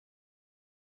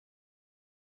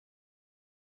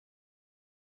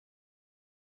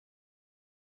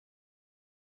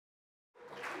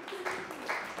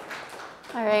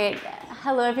All right.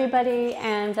 Hello, everybody,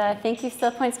 and thank you,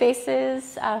 Still Point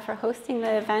Spaces, for hosting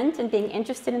the event and being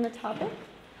interested in the topic.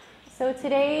 So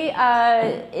today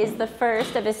is the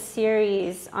first of a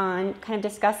series on kind of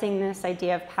discussing this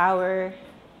idea of power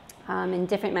in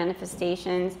different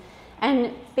manifestations.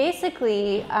 And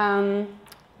basically,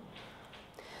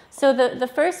 so the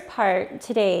first part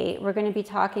today, we're going to be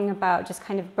talking about just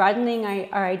kind of broadening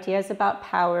our ideas about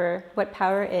power, what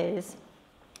power is,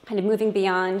 kind of moving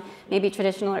beyond maybe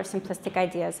traditional or simplistic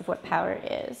ideas of what power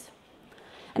is.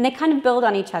 And they kind of build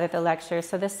on each other, the lectures.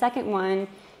 So the second one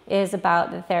is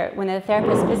about when the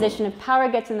therapist's position of power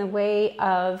gets in the way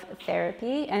of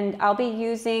therapy. And I'll be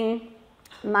using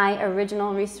my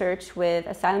original research with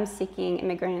asylum-seeking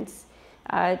immigrants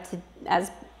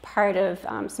as part of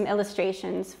some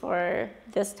illustrations for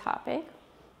this topic.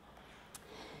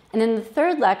 And then the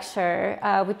third lecture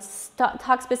would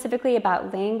talk specifically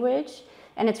about language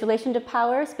and its relation to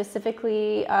power,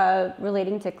 specifically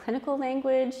relating to clinical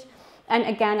language. And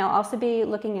again, I'll also be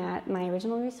looking at my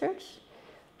original research.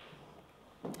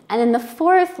 And then the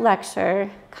fourth lecture,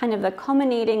 kind of the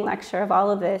culminating lecture of all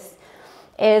of this,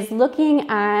 is looking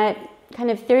at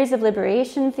kind of theories of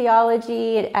liberation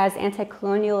theology as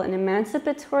anti-colonial and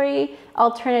emancipatory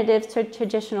alternatives to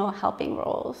traditional helping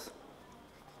roles.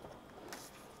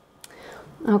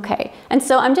 Okay, and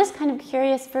so I'm just kind of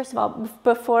curious, first of all,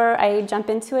 before I jump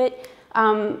into it,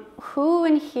 who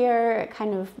in here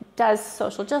kind of does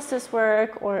social justice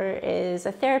work or is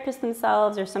a therapist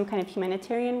themselves or some kind of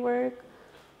humanitarian work?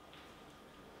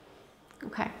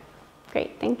 Okay,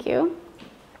 great, thank you.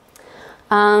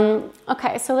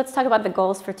 Okay, so let's talk about the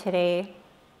goals for today.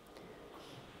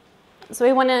 So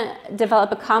we want to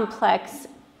develop a complex,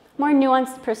 more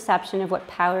nuanced perception of what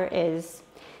power is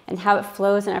and how it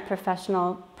flows in our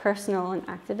professional, personal, and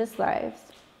activist lives.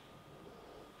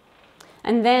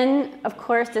 And then, of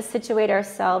course, to situate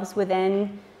ourselves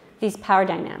within these power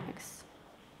dynamics.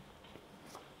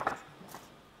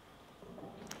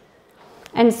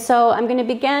 And so I'm going to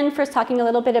begin first talking a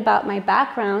little bit about my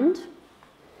background,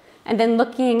 and then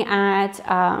looking at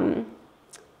some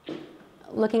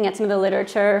of the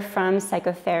literature from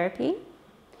psychotherapy,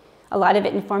 a lot of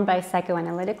it informed by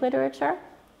psychoanalytic literature.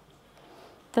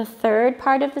 The third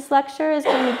part of this lecture is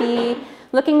going to be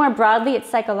looking more broadly at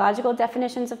psychological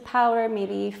definitions of power,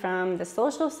 maybe from the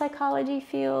social psychology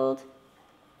field.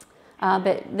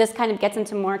 But this kind of gets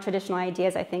into more traditional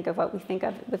ideas, I think, of what we think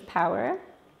of with power.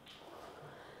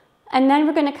 And then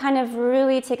we're going to kind of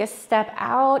really take a step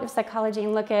out of psychology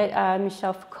and look at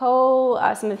Michel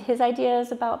Foucault, some of his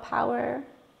ideas about power.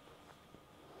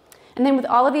 And then with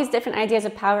all of these different ideas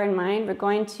of power in mind, we're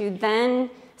going to then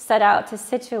set out to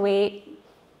situate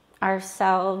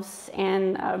ourselves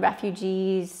and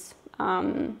refugees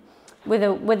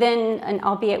within an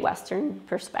albeit Western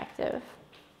perspective.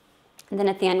 And then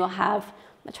at the end I'll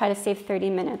try to save 30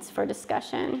 minutes for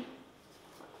discussion.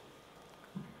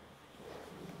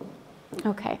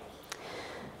 Okay,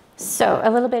 so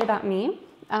a little bit about me.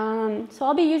 So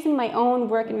I'll be using my own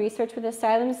work and research with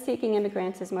asylum-seeking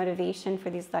immigrants as motivation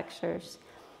for these lectures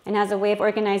and as a way of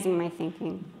organizing my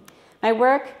thinking. My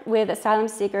work with asylum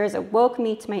seekers awoke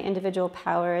me to my individual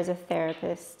power as a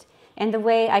therapist and the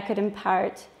way I could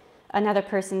impart another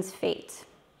person's fate.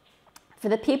 For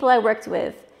the people I worked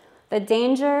with, the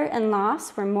danger and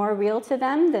loss were more real to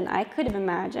them than I could have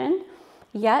imagined,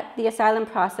 yet the asylum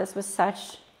process was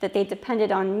such that they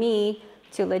depended on me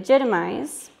to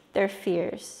legitimize their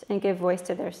fears and give voice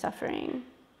to their suffering.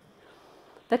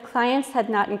 The clients had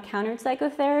not encountered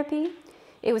psychotherapy.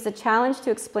 It was a challenge to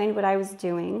explain what I was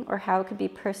doing or how it could be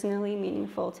personally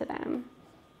meaningful to them.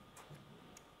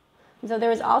 So there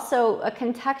was also a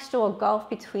contextual gulf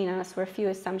between us where few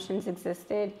assumptions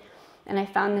existed, and I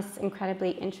found this incredibly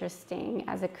interesting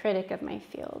as a critic of my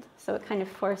field. So it kind of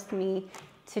forced me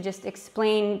to just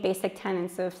explain basic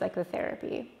tenets of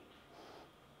psychotherapy.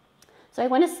 So I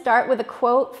want to start with a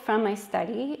quote from my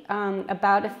study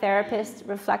about a therapist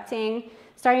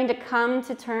starting to come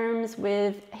to terms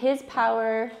with his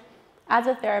power as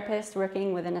a therapist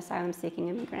working with an asylum-seeking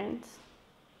immigrant.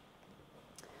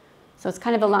 So it's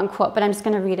kind of a long quote, but I'm just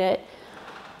going to read it.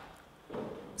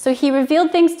 So he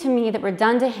revealed things to me that were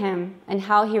done to him and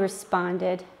how he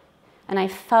responded, and I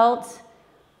felt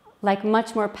like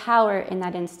much more power in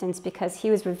that instance because he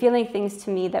was revealing things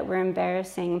to me that were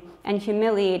embarrassing and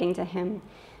humiliating to him.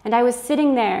 And I was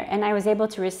sitting there and I was able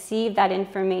to receive that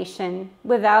information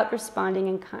without responding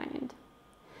in kind.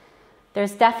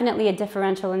 There's definitely a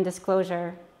differential in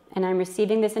disclosure, and I'm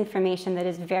receiving this information that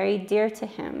is very dear to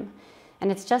him.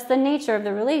 And it's just the nature of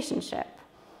the relationship.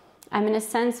 I'm in a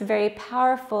sense very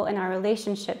powerful in our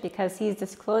relationship because he's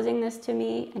disclosing this to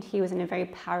me and he was in a very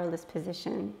powerless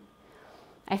position.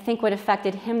 I think what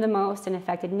affected him the most and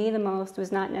affected me the most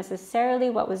was not necessarily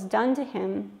what was done to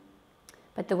him,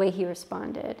 but the way he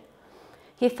responded.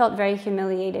 He felt very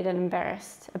humiliated and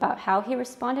embarrassed about how he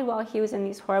responded while he was in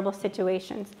these horrible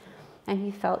situations, and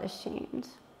he felt ashamed.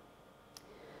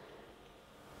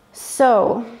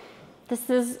 So, this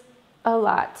is a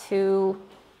lot to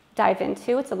dive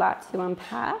into. It's a lot to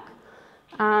unpack.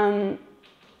 In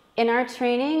our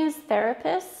training as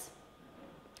therapists,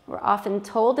 we're often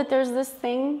told that there's this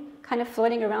thing kind of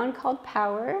floating around called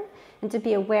power, and to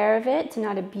be aware of it, to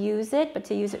not abuse it, but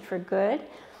to use it for good.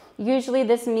 Usually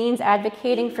this means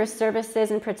advocating for services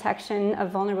and protection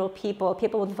of vulnerable people,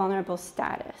 people with vulnerable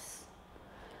status.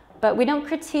 But we don't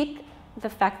critique the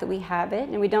fact that we have it,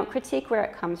 and we don't critique where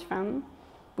it comes from.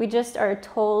 We just are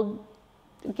told,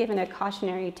 given a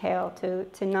cautionary tale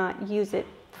to not use it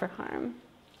for harm.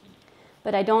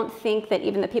 But I don't think that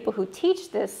even the people who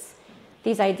teach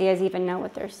these ideas even know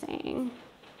what they're saying.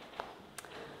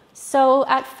 So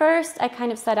at first, I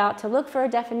kind of set out to look for a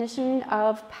definition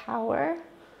of power.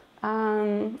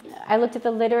 I looked at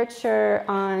the literature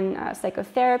on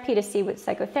psychotherapy to see what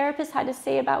psychotherapists had to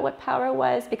say about what power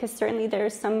was, because certainly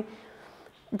there's some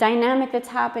dynamic that's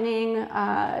happening,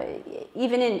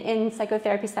 even in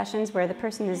psychotherapy sessions where the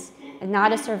person is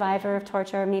not a survivor of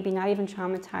torture, maybe not even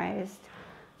traumatized.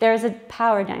 There's a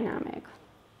power dynamic.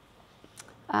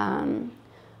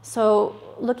 So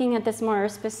looking at this more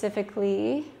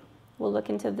specifically, we'll look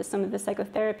into some of the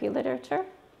psychotherapy literature.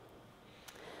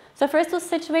 So first we'll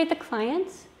situate the client,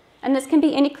 and this can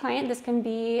be any client, this can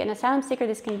be an asylum seeker,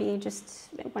 this can be just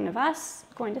one of us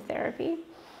going to therapy.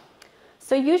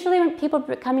 So usually when people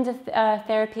come into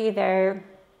therapy, they're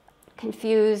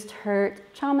confused,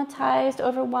 hurt, traumatized,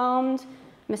 overwhelmed,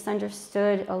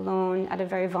 misunderstood, alone at a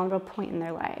very vulnerable point in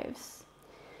their lives.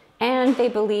 And they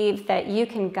believe that you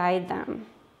can guide them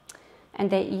and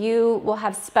that you will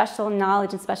have special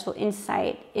knowledge and special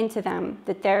insight into them,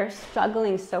 that they're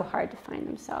struggling so hard to find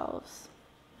themselves.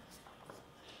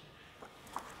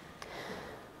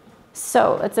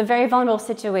 So it's a very vulnerable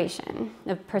situation.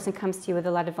 A person comes to you with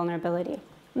a lot of vulnerability.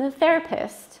 And the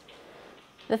therapist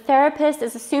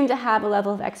is assumed to have a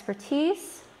level of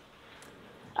expertise.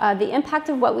 The impact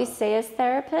of what we say as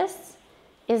therapists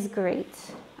is great.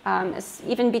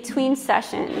 Even between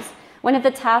sessions, one of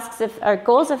the tasks or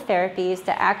goals of therapy is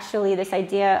to actually, this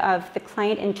idea of the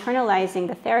client internalizing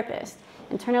the therapist,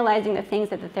 internalizing the things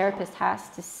that the therapist has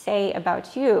to say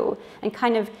about you, and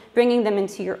kind of bringing them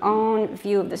into your own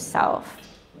view of the self.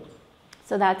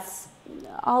 So that's,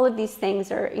 all of these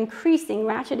things are increasing,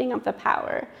 ratcheting up the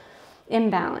power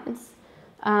imbalance.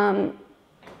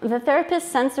 The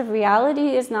therapist's sense of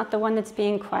reality is not the one that's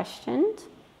being questioned.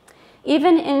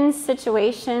 Even in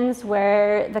situations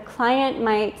where the client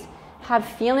might have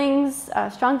feelings,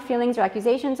 strong feelings or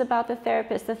accusations about the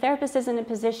therapist is in a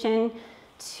position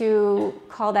to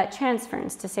call that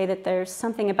transference, to say that there's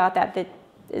something about that that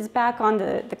is back on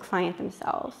the client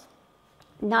themselves,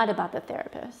 not about the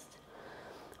therapist.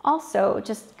 Also,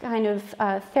 just kind of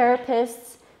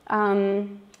therapists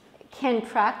can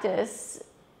practice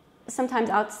sometimes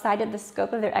outside of the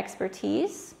scope of their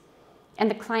expertise,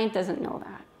 and the client doesn't know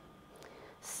that.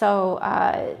 So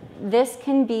this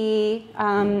can be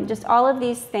just all of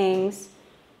these things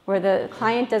where the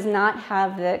client does not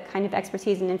have the kind of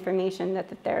expertise and information that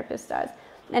the therapist does.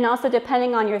 And also,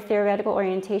 depending on your theoretical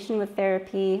orientation with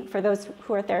therapy, for those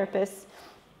who are therapists,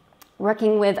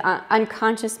 working with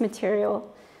unconscious material,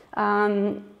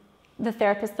 the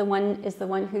therapist is the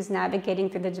one who's navigating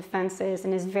through the defenses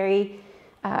and is very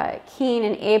keen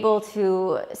and able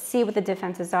to see what the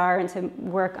defenses are and to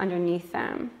work underneath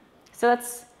them. So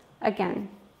that's, again,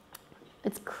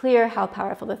 it's clear how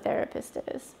powerful the therapist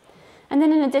is. And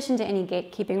then in addition to any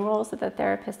gatekeeping roles that the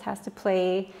therapist has to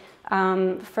play,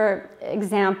 for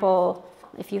example,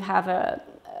 if you have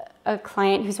a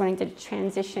client who's wanting to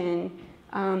transition,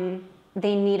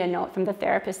 they need a note from the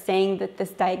therapist saying that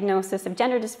this diagnosis of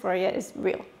gender dysphoria is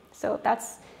real. So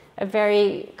that's a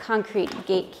very concrete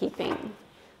gatekeeping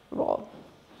role.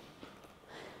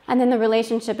 And then the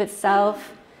relationship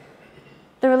itself.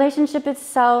 The relationship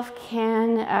itself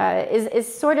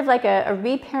is sort of like a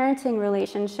reparenting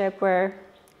relationship where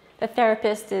the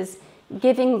therapist is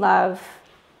giving love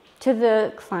to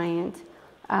the client.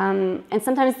 And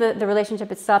sometimes the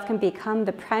relationship itself can become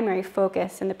the primary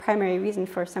focus and the primary reason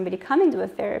for somebody coming to a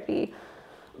therapy.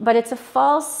 But it's a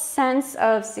false sense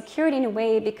of security in a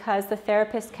way, because the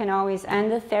therapist can always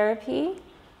end the therapy,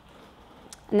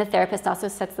 and the therapist also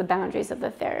sets the boundaries of the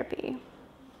therapy.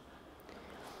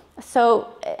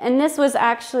 And this was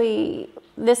actually,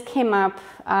 this came up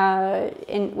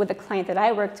with a client that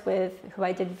I worked with, who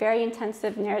I did very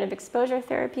intensive narrative exposure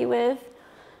therapy with,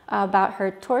 about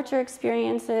her torture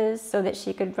experiences, so that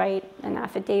she could write an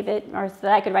affidavit, or so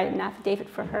that I could write an affidavit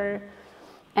for her.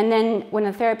 And then when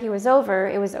the therapy was over,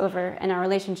 it was over, and our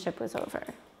relationship was over.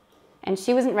 And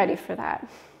she wasn't ready for that.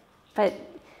 But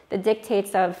the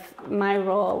dictates of my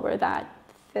role were that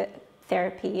the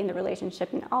therapy and the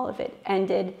relationship and all of it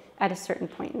ended at a certain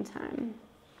point in time.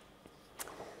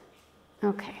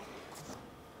 Okay.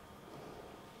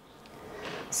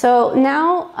 So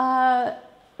now,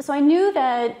 so I knew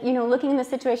that, looking in the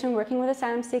situation, working with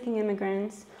asylum-seeking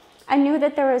immigrants, I knew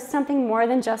that there was something more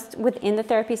than just within the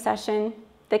therapy session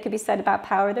that could be said about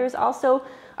power. There was also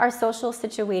our social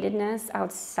situatedness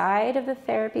outside of the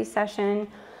therapy session.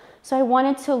 So I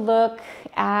wanted to look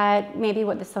at maybe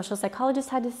what the social psychologists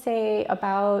had to say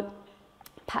about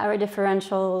power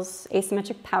differentials,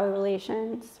 asymmetric power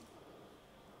relations.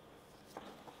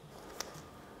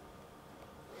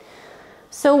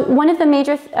 So one of the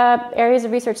major areas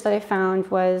of research that I found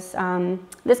was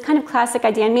this kind of classic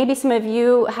idea, and maybe some of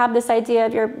you have this idea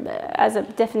of as a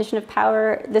definition of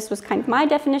power. This was kind of my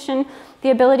definition: the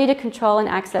ability to control and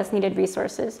access needed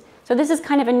resources. So this is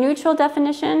kind of a neutral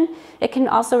definition. It can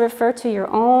also refer to your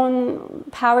own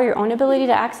power, your own ability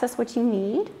to access what you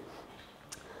need.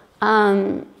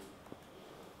 One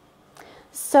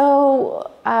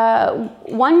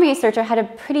researcher had a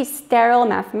pretty sterile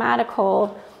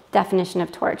mathematical definition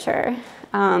of torture.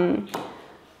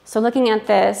 So looking at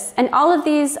this, and all of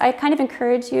these, I kind of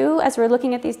encourage you, as we're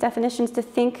looking at these definitions, to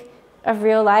think of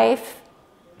real life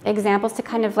examples, to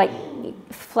kind of like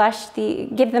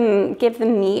give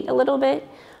them meat a little bit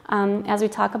as we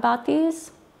talk about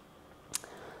these.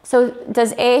 So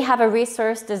does A have a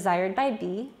resource desired by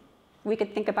B? We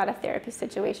could think about a therapy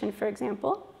situation, for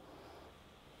example.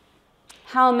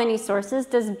 How many sources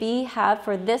does B have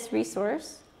for this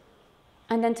resource?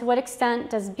 And then to what extent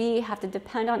does B have to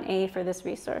depend on A for this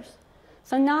resource?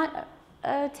 So not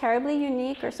a terribly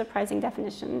unique or surprising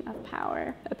definition of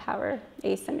power, a power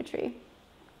asymmetry.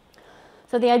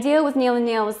 So the idea with Neil and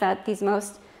Neil was that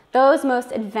those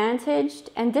most advantaged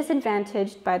and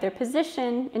disadvantaged by their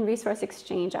position in resource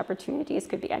exchange opportunities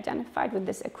could be identified with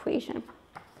this equation.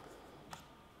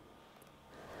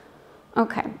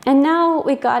 Okay, and now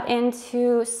we got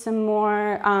into some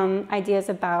more ideas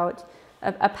about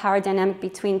a power dynamic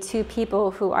between two people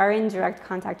who are in direct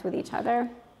contact with each other,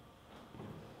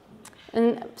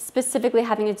 and specifically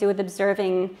having to do with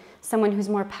observing someone who's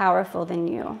more powerful than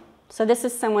you. So this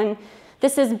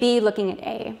is B looking at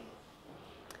A.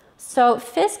 So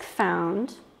Fisk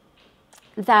found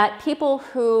that people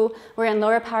who were in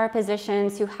lower power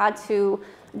positions, who had to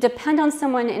depend on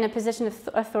someone in a position of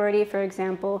authority, for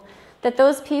example, that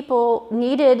those people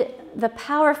needed the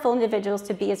powerful individuals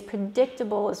to be as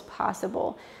predictable as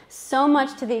possible, so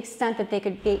much to the extent that they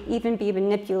could even be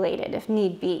manipulated if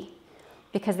need be,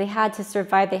 because they had to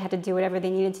survive, they had to do whatever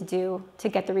they needed to do to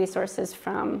get the resources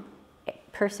from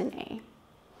person A.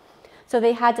 So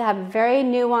they had to have very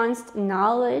nuanced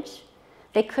knowledge.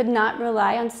 They could not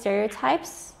rely on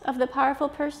stereotypes of the powerful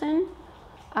person.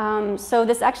 So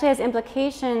this actually has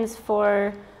implications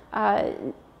for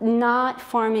not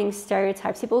forming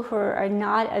stereotypes. People who are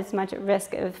not as much at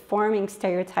risk of forming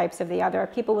stereotypes of the other are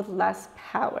people with less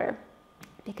power,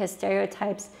 because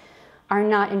stereotypes are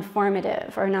not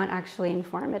informative, or not actually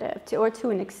informative, or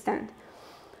to an extent.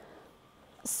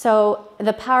 So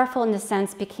the powerful, in a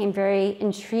sense, became very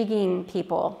intriguing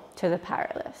people to the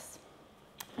powerless.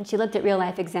 And she looked at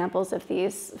real-life examples of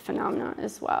these phenomena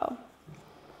as well.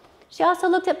 She also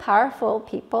looked at powerful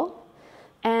people.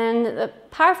 And the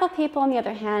powerful people, on the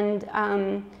other hand,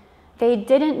 they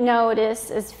didn't notice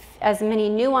as many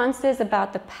nuances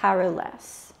about the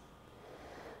powerless.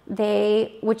 Those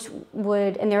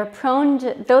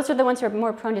are the ones who are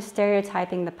more prone to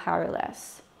stereotyping the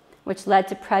powerless, which led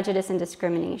to prejudice and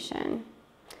discrimination.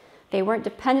 They weren't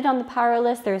dependent on the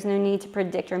powerless. There was no need to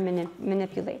predict or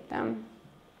manipulate them.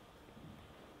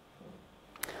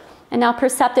 And now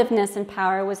perceptiveness in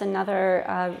power was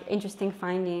another interesting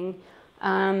finding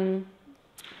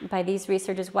by these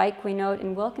researchers, White, Guinotte,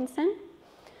 and Wilkinson.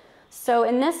 So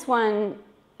in this one,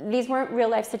 these weren't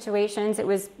real-life situations. It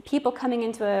was people coming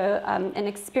into an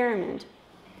experiment,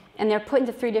 and they're put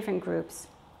into 3 different groups.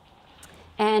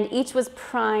 And each was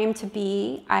primed to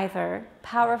be either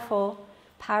powerful,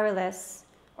 powerless,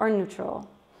 or neutral.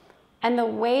 And the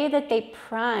way that they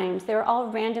primed, they were all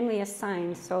randomly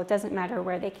assigned, so it doesn't matter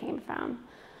where they came from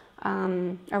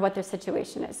or what their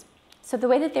situation is. So the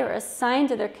way that they were assigned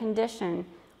to their condition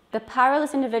The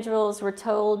powerless individuals were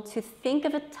told to think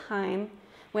of a time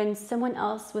when someone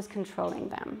else was controlling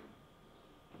them.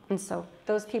 And so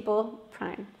those people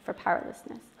primed for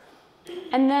powerlessness.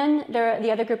 And then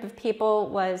the other group of people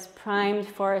was primed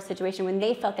for a situation when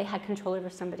they felt they had control over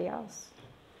somebody else.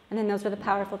 And then those were the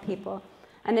powerful people.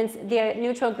 And then the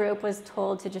neutral group was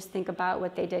told to just think about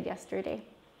what they did yesterday.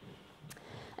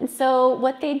 And so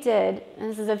what they did, and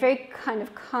this is a very kind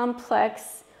of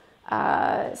complex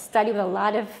study with a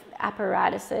lot of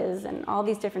apparatuses and all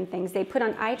these different things. They put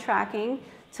on eye tracking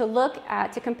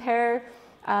to compare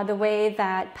the way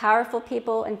that powerful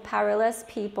people and powerless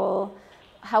people,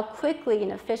 how quickly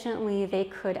and efficiently they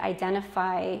could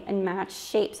identify and match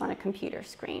shapes on a computer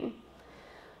screen.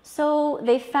 So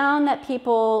they found that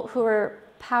people who were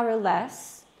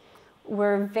powerless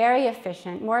were very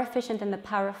efficient, more efficient than the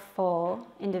powerful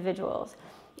individuals.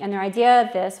 And their idea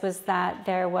of this was that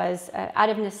there was, out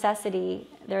of necessity,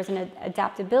 there was an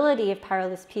adaptability of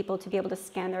powerless people to be able to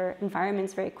scan their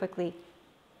environments very quickly.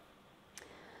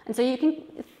 And so you can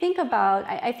think about,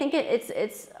 I think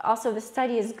it's also, the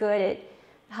study is good at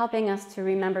helping us to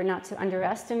remember not to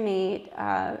underestimate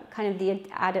kind of the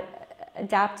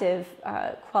adaptive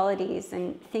qualities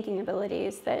and thinking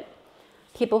abilities that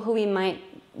people who we might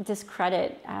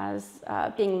discredit as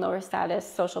being lower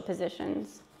status social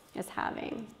positions is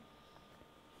having.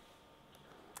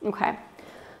 Okay,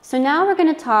 so now we're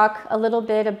going to talk a little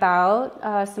bit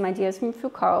about some ideas from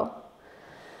Foucault.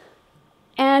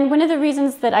 And one of the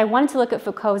reasons that I wanted to look at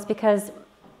Foucault is because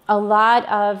a lot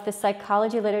of the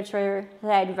psychology literature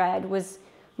that I'd read was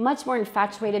much more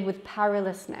infatuated with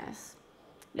powerlessness.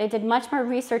 They did much more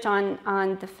research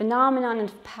on the phenomenon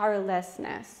of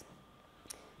powerlessness.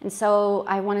 And so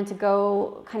I wanted to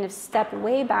go kind of step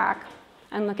way back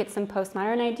and look at some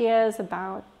postmodern ideas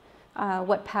about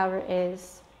what power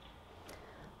is.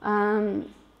 So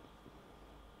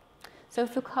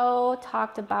Foucault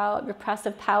talked about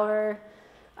repressive power,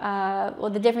 well,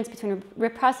 the difference between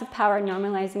repressive power and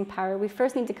normalizing power. We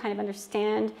first need to kind of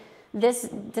understand this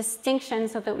distinction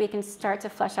so that we can start to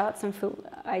flesh out some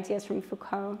ideas from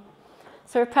Foucault.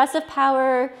 So repressive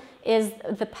power is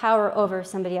the power over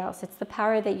somebody else. It's the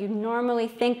power that you normally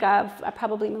think of,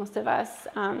 probably most of us,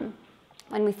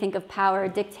 when we think of power,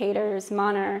 dictators,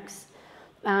 monarchs.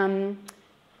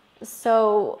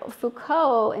 So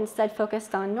Foucault instead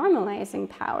focused on normalizing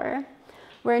power,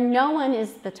 where no one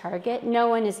is the target, no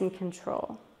one is in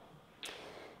control.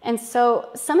 And so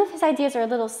some of his ideas are a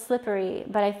little slippery,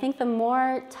 but I think the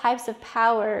more types of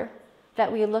power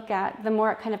that we look at, the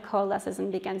more it kind of coalesces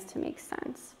and begins to make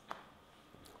sense.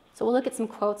 So we'll look at some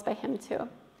quotes by him too.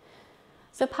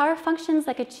 So power functions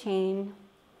like a chain,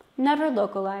 never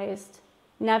localized,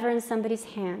 never in somebody's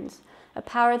hands, a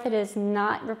power that is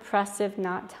not repressive,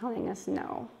 not telling us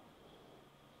no.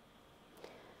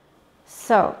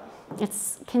 So it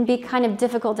can be kind of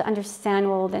difficult to understand,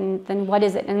 well, then what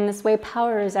is it? And in this way,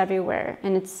 power is everywhere,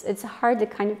 and it's hard to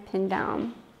kind of pin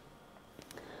down.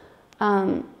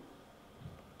 And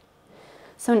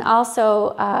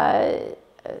also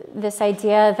this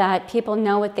idea that people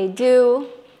know what they do.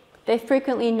 They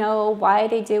frequently know why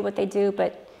they do what they do,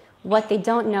 but what they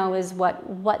don't know is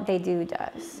what they do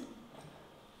does.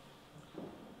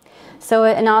 So,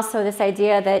 and also this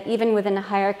idea that even within a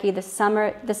hierarchy, the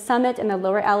summit and the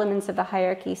lower elements of the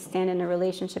hierarchy stand in a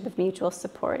relationship of mutual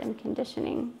support and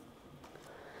conditioning.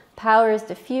 Power is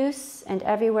diffuse and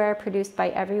everywhere, produced by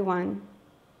everyone.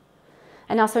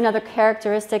 And also another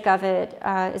characteristic of it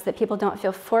is that people don't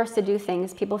feel forced to do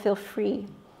things, people feel free.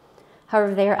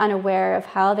 However, they are unaware of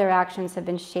how their actions have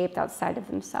been shaped outside of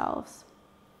themselves.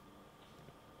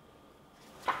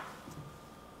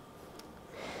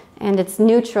 And it's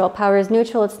neutral. Power is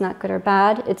neutral. It's not good or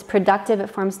bad. It's productive.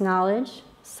 It forms knowledge,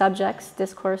 subjects,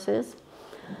 discourses.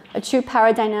 A true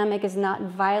power dynamic is not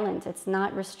violent. It's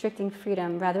not restricting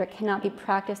freedom. Rather, it cannot be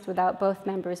practiced without both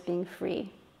members being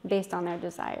free, based on their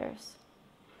desires.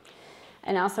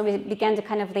 And also, we began to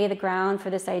kind of lay the ground for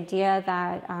this idea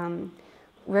that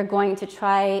we're going to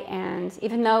try and,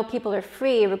 even though people are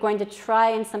free, we're going to try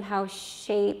and somehow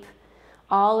shape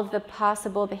all of the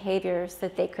possible behaviors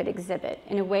that they could exhibit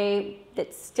in a way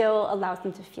that still allows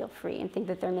them to feel free and think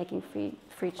that they're making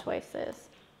free choices.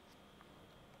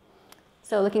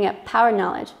 So looking at power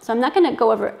knowledge. So I'm not going to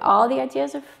go over all the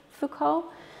ideas of Foucault,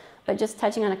 but just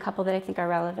touching on a couple that I think are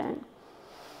relevant.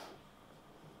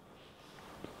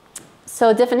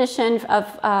 So definition of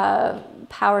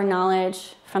power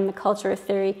knowledge from the Culture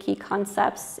Theory Key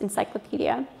Concepts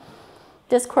Encyclopedia.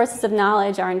 Discourses of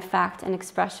knowledge are in fact an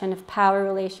expression of power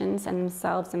relations and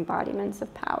themselves embodiments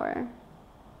of power.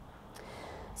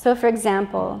 So for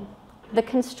example, the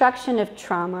construction of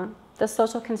trauma, the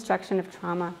social construction of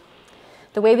trauma.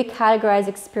 The way we categorize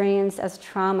experience as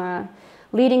trauma,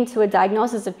 leading to a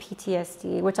diagnosis of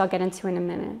PTSD, which I'll get into in a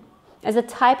minute, as a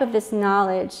type of this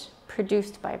knowledge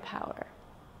produced by power.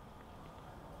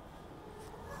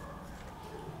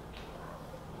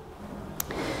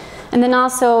 And then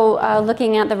also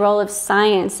looking at the role of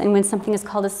science, and when something is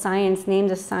called a science,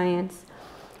 named a science.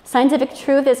 Scientific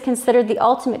truth is considered the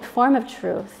ultimate form of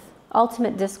truth,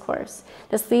 ultimate discourse.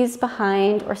 This leaves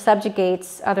behind or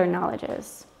subjugates other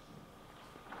knowledges.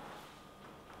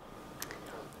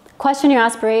 Question your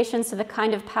aspirations to the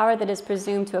kind of power that is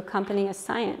presumed to accompany a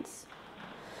science.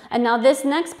 And now this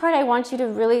next part I want you to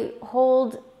really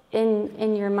hold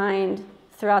in your mind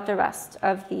throughout the rest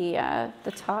of the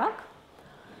talk.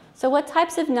 So what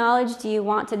types of knowledge do you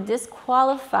want to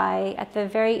disqualify at the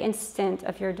very instant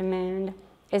of your demand?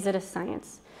 Is it a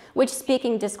science? Which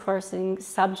speaking, discoursing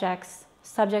subjects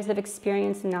of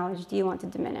experience and knowledge do you want to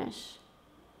diminish?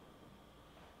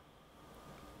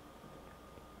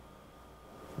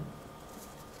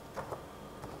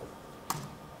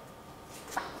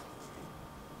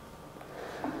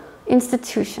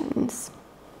 Institutions.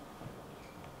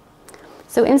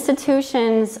 So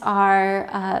institutions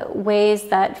are ways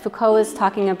that Foucault is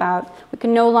talking about. We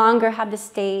can no longer have the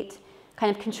state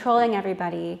kind of controlling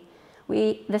everybody.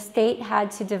 The state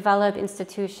had to develop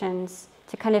institutions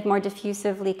to kind of more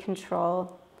diffusively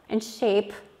control and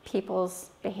shape people's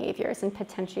behaviors and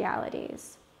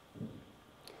potentialities.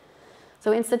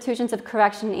 So institutions of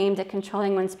correction aimed at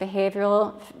controlling one's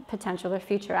behavioral potential or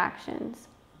future actions.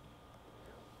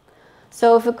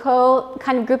 So Foucault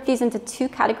kind of grouped these into two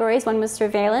categories. One was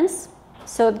surveillance.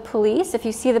 So the police, if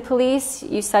you see the police,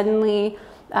 you suddenly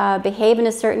behave in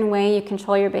a certain way, you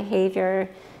control your behavior,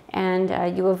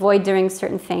 and you avoid doing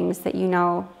certain things that you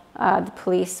know the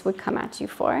police would come at you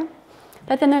for.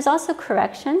 But then there's also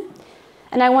correction.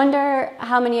 And I wonder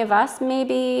how many of us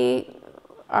maybe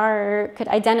could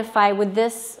identify with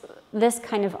this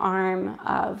kind of arm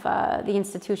of the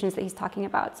institutions that he's talking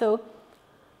about. So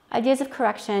ideas of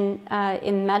correction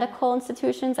in medical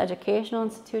institutions, educational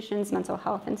institutions, mental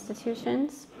health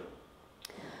institutions.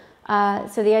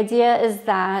 So the idea is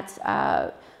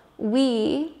that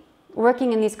we,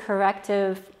 working in these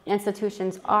corrective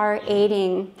institutions, are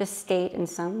aiding the state in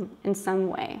some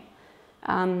way.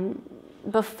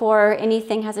 Before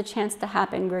anything has a chance to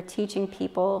happen, we're teaching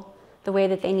people the way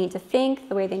that they need to think,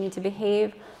 the way they need to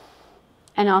behave,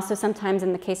 and also sometimes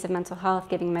in the case of mental health,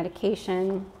 giving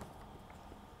medication.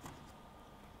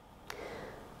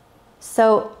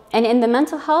 So, and in the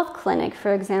mental health clinic,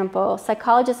 for example,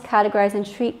 psychologists categorize and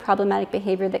treat problematic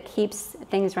behavior that keeps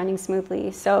things running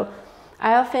smoothly. So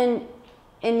I often,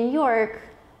 in New York,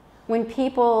 when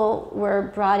people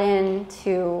were brought in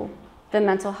to the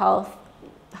mental health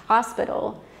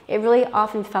hospital, it really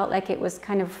often felt like it was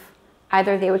kind of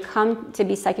either they would come to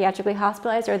be psychiatrically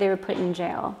hospitalized or they were put in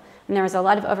jail. And there was a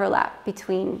lot of overlap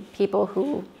between people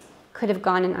who could have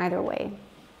gone in either way.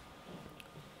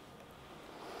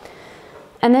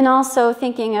 And then also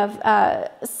thinking of,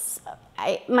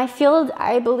 my field,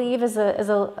 I believe, is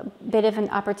a bit of an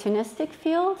opportunistic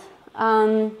field,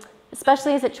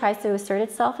 especially as it tries to assert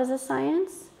itself as a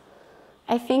science.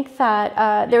 I think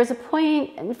that there was a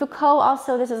point, and Foucault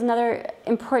also, this is another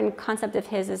important concept of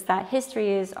his, is that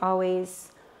history is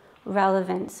always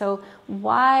relevant. So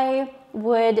why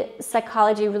would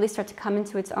psychology really start to come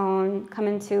into its own, come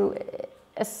into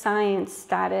a science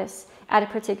status at a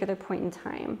particular point in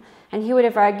time? And he would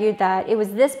have argued that it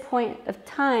was this point of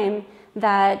time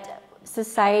that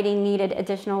society needed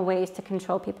additional ways to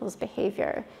control people's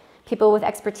behavior. People with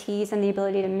expertise and the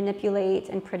ability to manipulate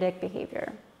and predict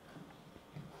behavior.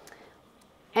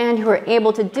 And who were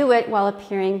able to do it while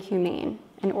appearing humane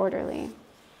and orderly.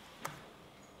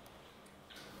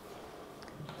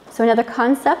 So another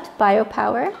concept,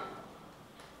 biopower.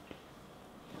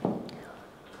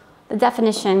 The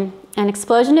definition: an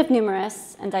explosion of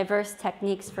numerous and diverse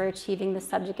techniques for achieving the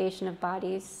subjugation of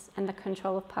bodies and the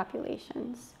control of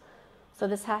populations. So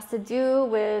this has to do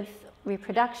with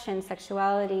reproduction,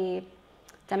 sexuality,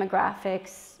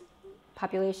 demographics,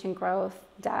 population growth,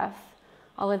 death,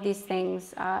 all of these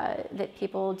things that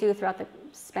people do throughout the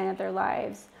span of their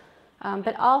lives.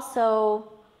 But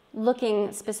also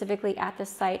looking specifically at the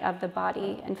site of the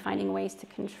body and finding ways to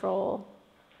control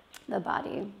the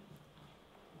body.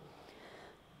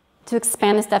 To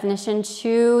expand this definition,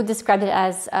 Chu described it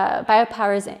as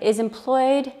biopower is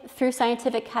employed through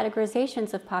scientific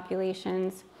categorizations of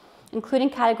populations, including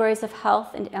categories of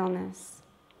health and illness,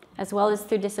 as well as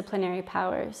through disciplinary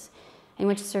powers, in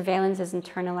which surveillance is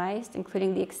internalized,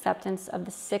 including the acceptance of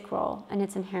the sick role and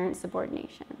its inherent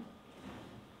subordination.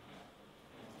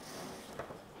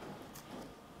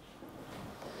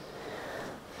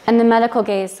 And the medical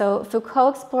gaze. So Foucault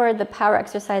explored the power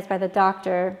exercised by the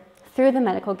doctor through the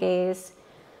medical gaze,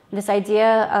 this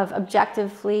idea of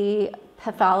objectively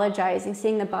pathologizing,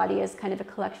 seeing the body as kind of a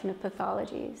collection of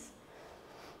pathologies,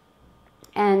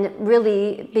 and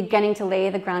really beginning to lay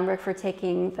the groundwork for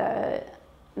taking the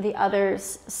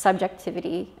other's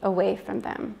subjectivity away from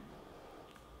them,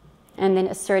 and then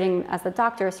asserting the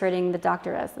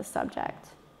doctor as the subject.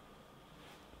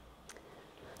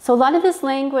 So a lot of this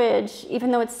language, even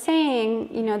though it's saying,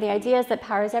 the idea is that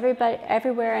power is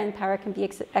everywhere and power can be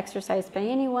exercised by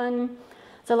anyone,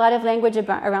 there's a lot of language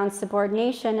around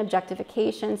subordination,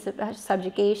 objectification,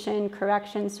 subjugation,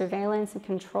 correction, surveillance, and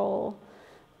control,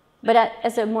 but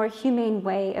as a more humane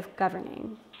way of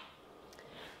governing.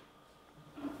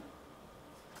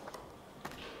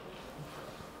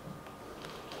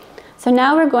 So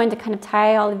now we're going to kind of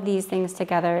tie all of these things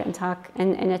together and talk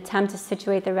and attempt to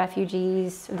situate the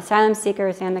refugees, the asylum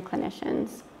seekers, and the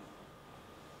clinicians.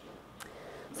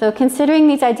 So considering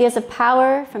these ideas of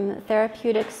power, from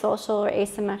therapeutic, social, or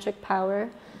asymmetric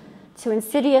power to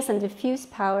insidious and diffuse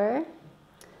power,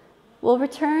 we'll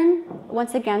return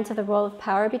once again to the role of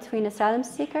power between asylum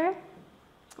seeker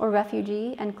or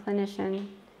refugee and clinician.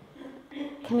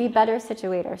 Can we better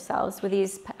situate ourselves with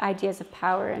these ideas of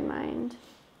power in mind?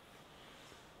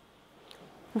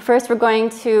 First, we're going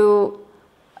to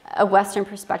a Western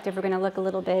perspective. We're going to look a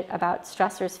little bit about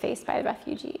stressors faced by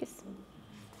refugees.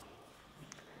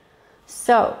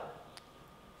 So,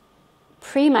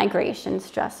 pre-migration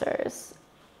stressors.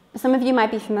 Some of you might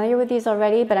be familiar with these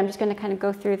already, but I'm just going to kind of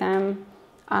go through them.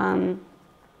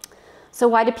 So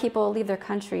why do people leave their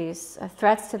countries?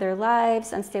 Threats to their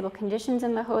lives, unstable conditions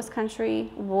in the host country,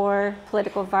 war,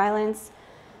 political violence,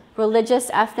 religious,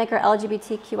 ethnic, or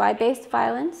LGBTQI-based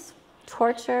violence,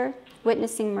 torture,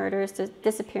 witnessing murders,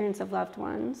 disappearance of loved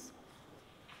ones.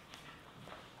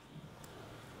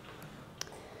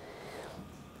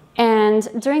 And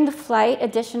during the flight,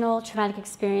 additional traumatic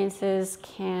experiences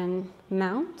can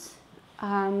mount.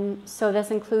 So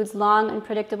this includes long,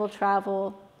 unpredictable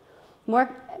travel,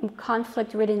 more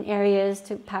conflict-ridden areas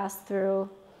to pass through,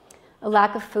 a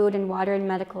lack of food and water and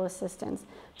medical assistance.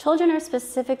 Children are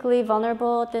specifically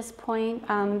vulnerable at this point.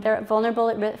 They're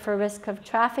vulnerable for risk of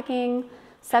trafficking,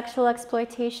 sexual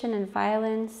exploitation and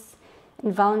violence,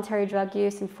 involuntary drug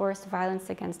use, and forced violence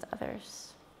against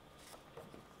others.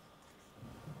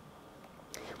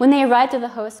 When they arrive to the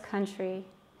host country,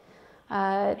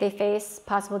 they face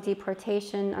possible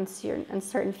deportation,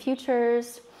 uncertain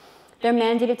futures. They're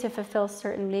mandated to fulfill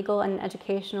certain legal and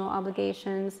educational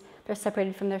obligations. They're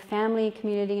separated from their family,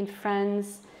 community, and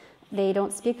friends. They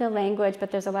don't speak the language,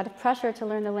 but there's a lot of pressure to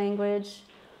learn the language.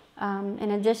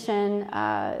 In addition,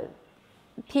 the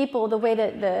way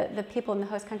that the people in the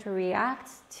host country react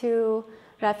to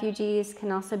refugees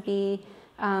can also be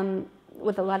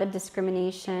with a lot of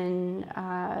discrimination,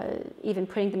 even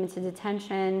putting them into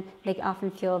detention. They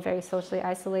often feel very socially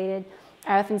isolated.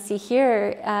 I often see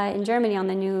here in Germany on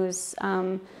the news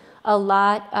a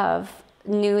lot of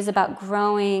news about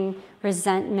growing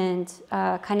resentment,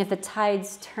 kind of the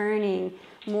tides turning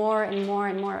more and more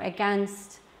and more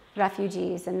against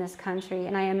refugees in this country.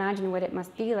 And I imagine what it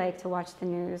must be like to watch the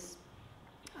news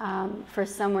for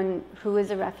someone who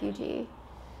is a refugee.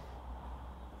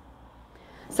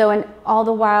 So, and all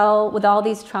the while, with all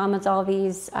these traumas, all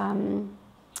these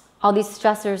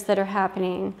stressors that are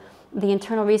happening, the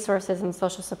internal resources and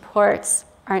social supports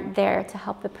aren't there to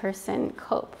help the person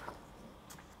cope.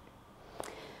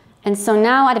 And so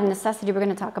now, out of necessity, we're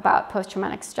going to talk about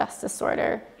post-traumatic stress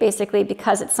disorder, basically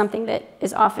because it's something that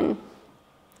is often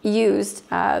used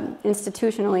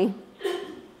institutionally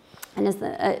and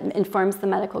informs the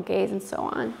medical gaze and so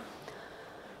on.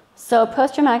 So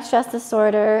post-traumatic stress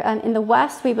disorder, in the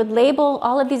West, we would label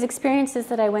all of these experiences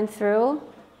that I went through,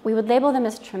 we would label them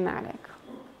as traumatic.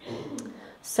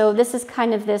 So this is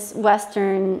kind of this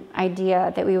Western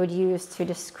idea that we would use to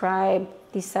describe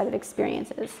these set of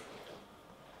experiences.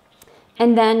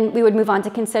 And then we would move on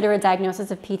to consider a diagnosis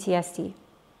of PTSD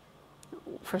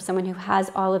for someone who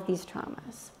has all of these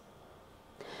traumas.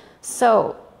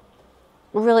 So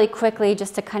really quickly,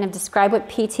 just to kind of describe what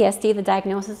PTSD, the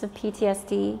diagnosis of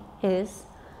PTSD is.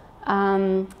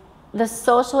 The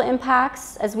social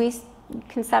impacts, as we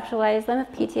conceptualize them,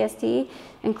 of PTSD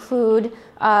include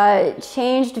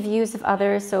changed views of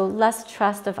others, so less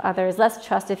trust of others, less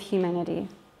trust of humanity,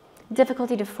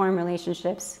 difficulty to form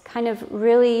relationships, kind of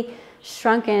really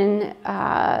shrunken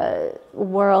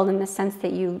world in the sense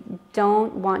that you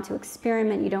don't want to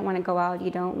experiment, you don't want to go out,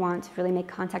 you don't want to really make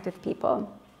contact with people.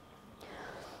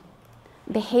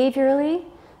 Behaviorally,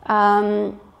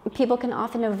 people can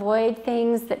often avoid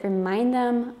things that remind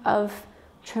them of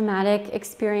traumatic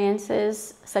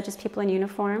experiences, such as people in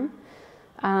uniform,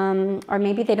 or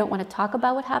maybe they don't want to talk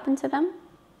about what happened to them.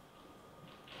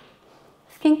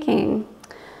 Thinking.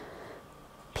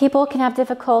 People can have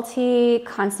difficulty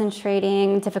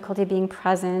concentrating, difficulty being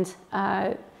present.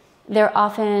 They're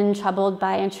often troubled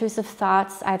by intrusive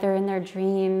thoughts, either in their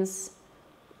dreams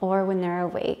or when they're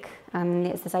awake.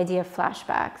 It's this idea of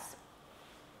flashbacks.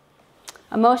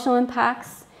 Emotional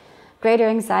impacts, greater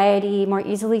anxiety, more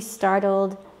easily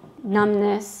startled,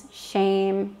 numbness,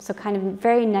 shame, so kind of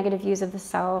very negative views of the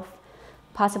self,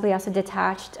 possibly also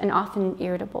detached and often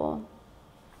irritable.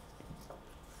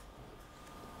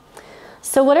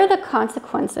 So what are the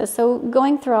consequences? So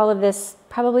going through all of this,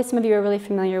 probably some of you are really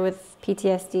familiar with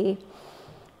PTSD,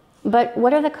 but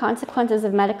what are the consequences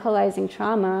of medicalizing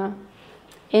trauma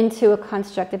into a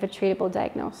construct of a treatable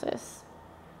diagnosis?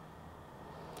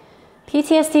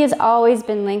 PTSD has always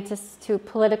been linked to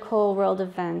political world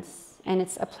events, and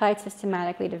it's applied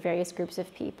systematically to various groups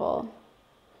of people.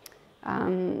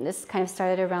 This kind of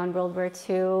started around World War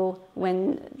II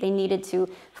when they needed to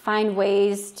find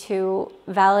ways to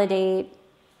validate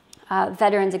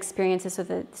veterans' experiences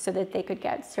so that they could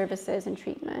get services and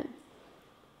treatment.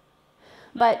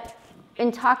 But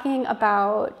in talking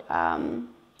about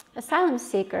asylum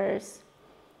seekers,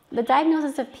 the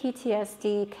diagnosis of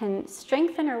PTSD can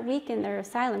strengthen or weaken their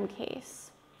asylum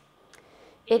case.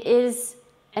 It is,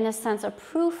 in a sense, a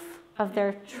proof of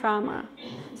their trauma.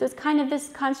 So it's kind of this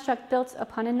construct built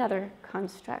upon another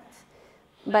construct,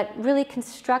 but really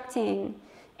constructing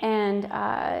and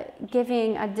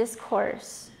giving a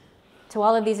discourse to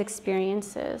all of these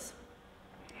experiences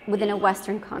within a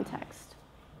Western context.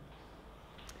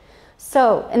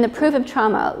 So in the proof of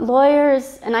trauma,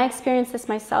 lawyers, and I experienced this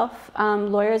myself,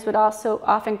 lawyers would also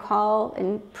often call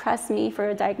and press me for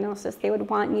a diagnosis. They would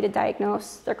want me to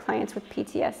diagnose their clients with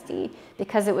PTSD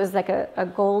because it was like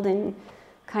a golden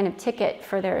kind of ticket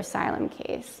for their asylum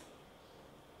case.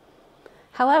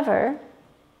 However,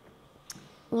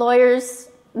 lawyers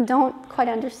don't quite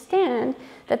understand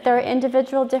that there are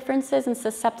individual differences in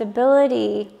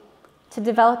susceptibility to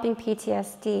developing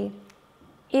PTSD.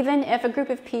 Even if a group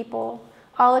of people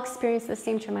all experience the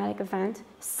same traumatic event,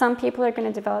 some people are going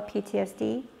to develop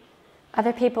PTSD,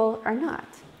 other people are not.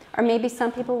 Or maybe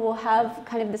some people will have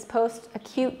kind of this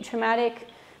post-acute traumatic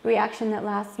reaction that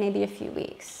lasts maybe a few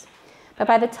weeks. But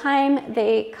by the time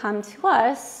they come to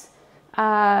us,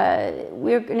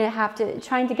 we're going to have to,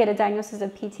 trying to get a diagnosis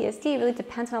of PTSD really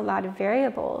depends on a lot of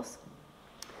variables.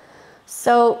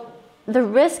 So the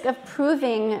risk of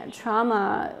proving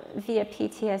trauma via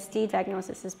PTSD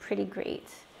diagnosis is pretty great.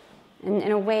 And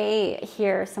in a way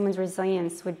here, someone's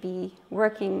resilience would be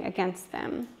working against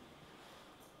them,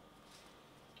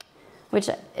 which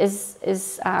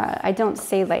is I don't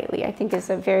say lightly, I think is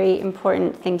a very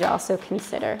important thing to also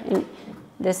consider in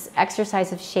this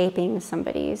exercise of shaping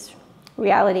somebody's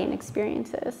reality and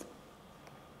experiences.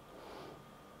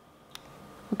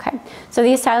 Okay, so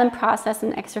the asylum process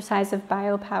and exercise of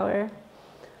biopower.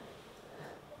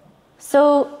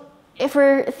 So if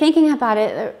we're thinking about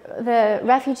it, the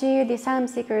refugee, the asylum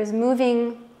seeker is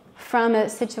moving from a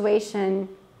situation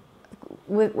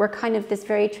where kind of this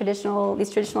very traditional, these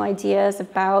traditional ideas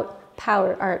about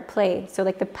power are at play. So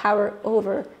like the power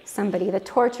over somebody, the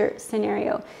torture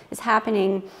scenario is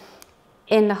happening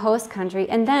in the host country.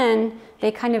 And then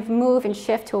they kind of move and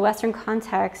shift to a Western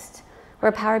context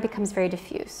where power becomes very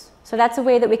diffuse. So that's a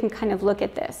way that we can kind of look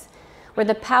at this, where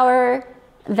the power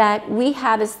that we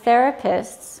have as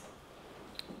therapists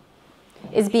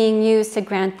is being used to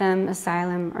grant them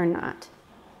asylum or not.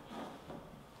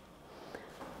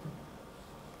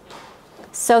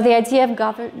 So the idea of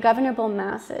governable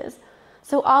masses.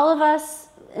 So all of us,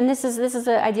 and this is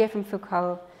an idea from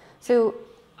Foucault, so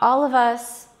all of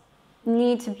us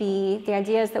need to be, the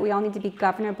idea is that we all need to be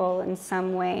governable in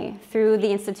some way through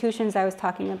the institutions I was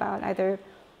talking about, either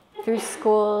through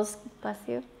schools, bless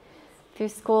you, through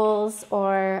schools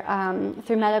or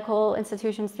through medical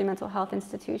institutions, through mental health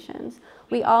institutions.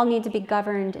 We all need to be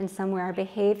governed in some way. Our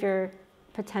behavior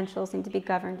potentials need to be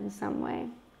governed in some way.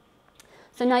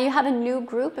 So now you have a new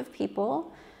group of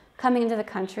people coming into the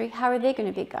country. How are they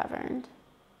going to be governed?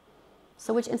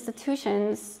 So which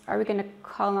institutions are we going to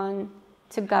call on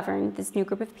to govern this new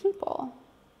group of people?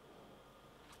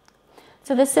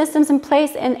 So the systems in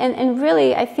place, and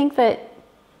really I think that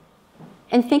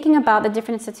in thinking about the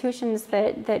different institutions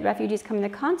that refugees come into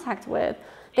contact with,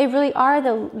 they really are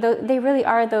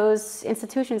those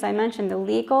institutions I mentioned, the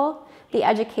legal, the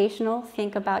educational.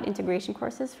 Think about integration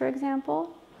courses, for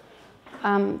example.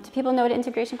 Do people know what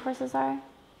integration courses are?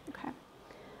 Okay.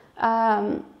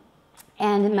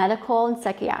 And medical and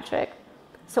psychiatric.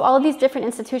 So all of these different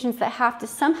institutions that have to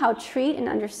somehow treat and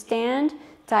understand,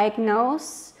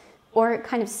 diagnose, or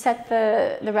kind of set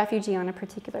the refugee on a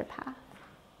particular path.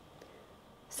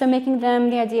 So making them,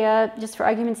 the idea, just for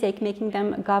argument's sake, making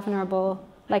them governable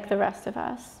like the rest of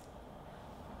us.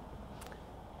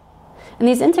 And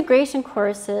these integration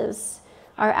courses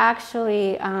are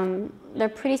actually, they're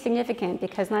pretty significant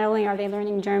because not only are they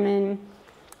learning German,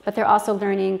 but they're also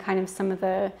learning kind of some of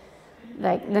the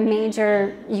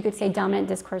major, you could say, dominant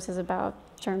discourses about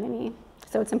Germany.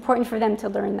 So it's important for them to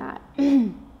learn that.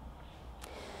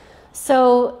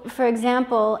 So, for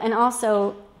example, and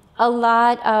also a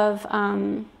lot of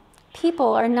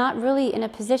people are not really in a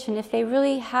position, if they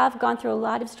really have gone through a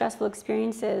lot of stressful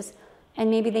experiences and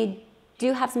maybe they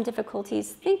do have some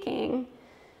difficulties thinking,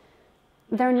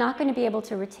 they're not going to be able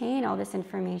to retain all this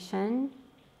information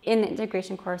in the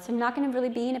integration course. They're not going to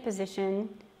really be in a position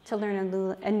to learn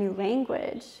a new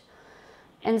language.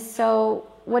 And so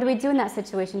what do we do in that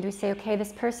situation? Do we say, okay,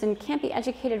 this person can't be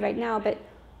educated right now, but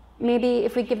maybe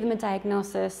if we give them a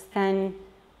diagnosis, then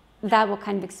that will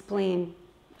kind of explain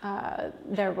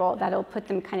their role. That'll put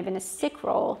them kind of in a sick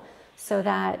role so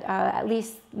that at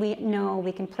least we know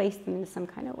we can place them in some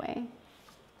kind of way.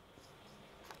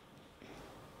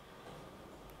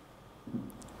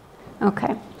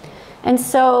 Okay. And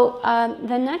so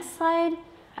the next slide,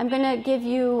 I'm going to give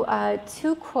you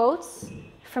 2 quotes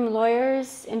from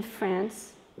lawyers in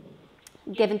France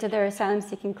given to their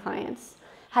asylum-seeking clients,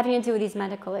 having to do with these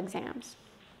medical exams.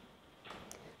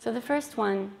 So the first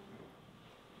one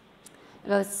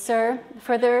goes, "Sir,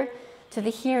 further to the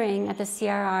hearing at the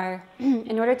CRR,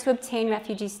 in order to obtain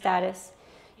refugee status,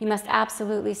 you must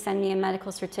absolutely send me a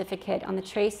medical certificate on the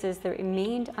traces that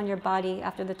remained on your body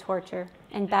after the torture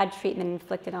and bad treatment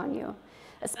inflicted on you,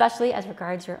 especially as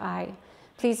regards your eye.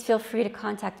 Please feel free to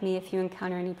contact me if you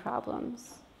encounter any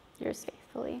problems. Yours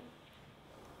faithfully."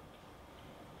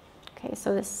 Okay,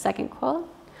 so this second quote.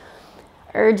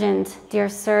 "Urgent, dear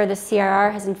sir, the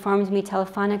CRR has informed me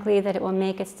telephonically that it will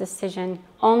make its decision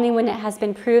only when it has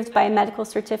been proved by a medical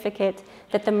certificate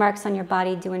that the marks on your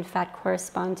body do in fact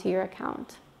correspond to your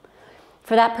account.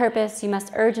 For that purpose, you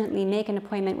must urgently make an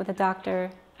appointment with a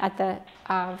doctor at the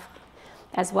Havre,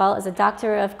 as well as a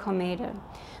doctor of Comède.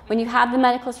 When you have the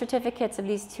medical certificates of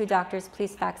these 2 doctors,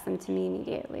 please fax them to me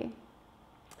immediately."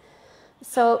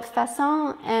 So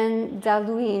Fasson and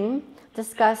Dalouin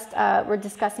were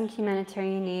discussing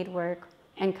humanitarian aid work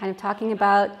and kind of talking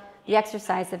about the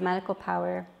exercise of medical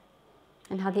power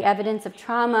and how the evidence of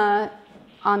trauma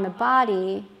on the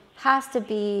body has to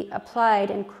be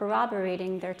applied in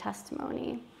corroborating their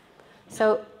testimony.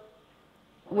 So,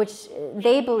 which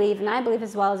they believe, and I believe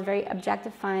as well, is very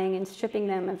objectifying and stripping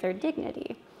them of their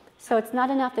dignity. So it's not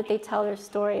enough that they tell their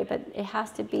story, but it has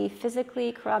to be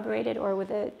physically corroborated or with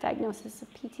a diagnosis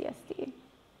of PTSD.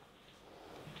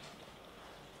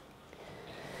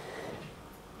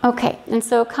 Okay, and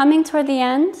so coming toward the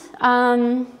end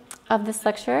of this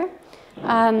lecture,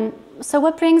 so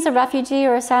what brings a refugee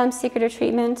or asylum seeker to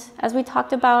treatment? As we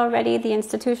talked about already, the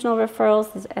institutional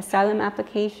referrals, the asylum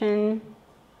application.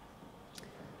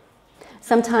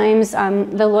 Sometimes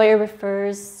the lawyer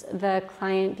refers the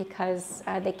client because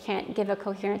they can't give a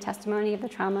coherent testimony of the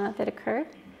trauma that occurred.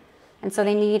 And so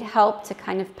they need help to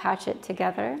kind of patch it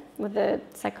together with a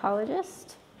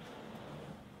psychologist.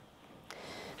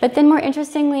 But then more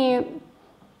interestingly,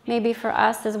 maybe for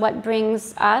us, is what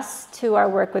brings us to our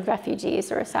work with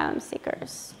refugees or asylum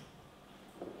seekers,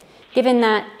 given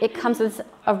that it comes with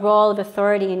a role of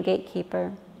authority and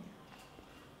gatekeeper.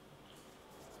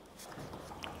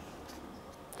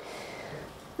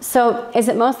 So is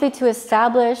it mostly to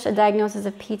establish a diagnosis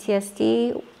of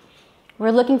PTSD?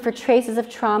 We're looking for traces of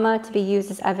trauma to be used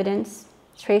as evidence,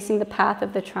 tracing the path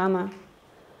of the trauma.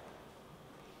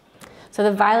 So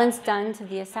the violence done to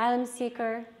the asylum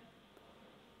seeker,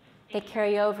 they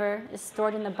carry over, is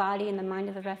stored in the body and the mind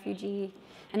of the refugee.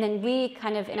 And then we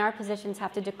kind of, in our positions,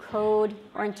 have to decode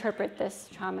or interpret this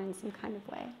trauma in some kind of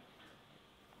way.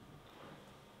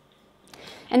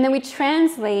 And then we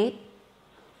translate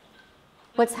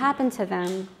what's happened to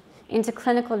them into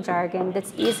clinical jargon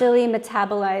that's easily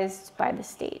metabolized by the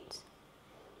state.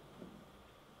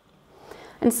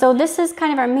 And so this is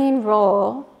kind of our main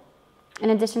role, in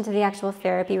addition to the actual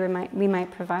therapy we might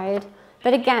provide.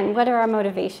 But again, what are our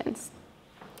motivations?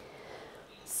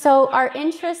 So our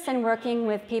interest in working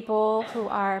with people who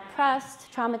are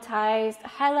oppressed, traumatized,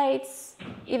 highlights,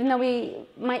 even though we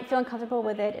might feel uncomfortable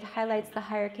with it, it highlights the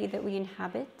hierarchy that we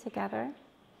inhabit together.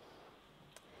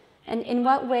 And in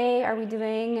what way are we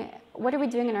doing, what are we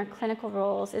doing in our clinical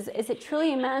roles? Is it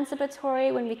truly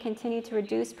emancipatory when we continue to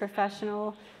reduce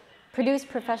professional produce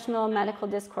professional medical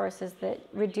discourses that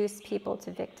reduce people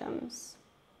to victims.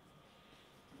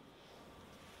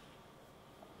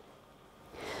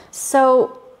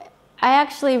 So I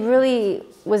actually really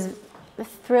was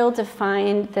thrilled to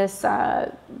find this.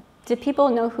 Do people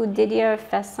know who Didier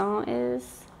Fesson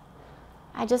is?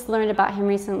 I just learned about him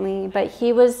recently, but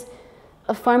he was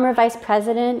a former vice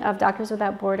president of Doctors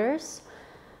Without Borders,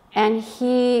 and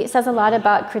he says a lot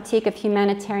about critique of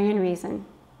humanitarian reason.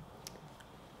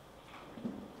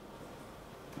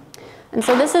 And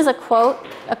so this is a quote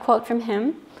from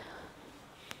him,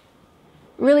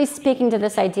 really speaking to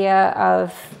this idea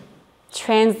of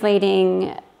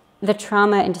translating the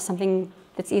trauma into something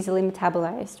that's easily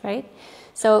metabolized, right?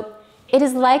 So it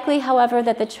is likely, however,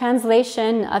 that the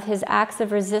translation of his acts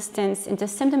of resistance into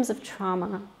symptoms of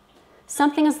trauma,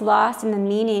 something is lost in the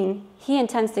meaning he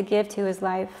intends to give to his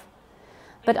life,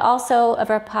 but also of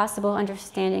our possible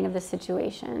understanding of the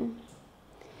situation.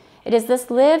 It is this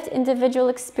lived individual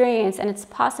experience and its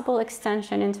possible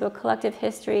extension into a collective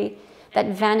history that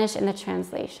vanish in the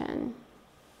translation.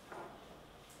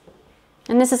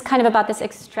 And this is kind of about this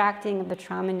extracting of the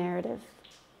trauma narrative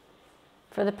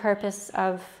for the purpose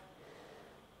of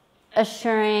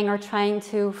assuring or trying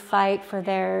to fight for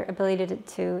their ability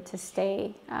to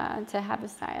stay, to have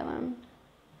asylum.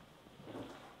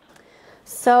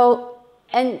 So,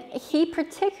 and he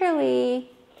particularly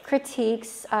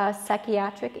critiques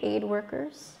psychiatric aid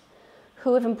workers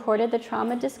who have imported the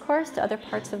trauma discourse to other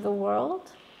parts of the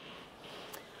world.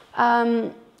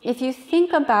 If you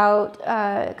think about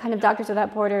kind of Doctors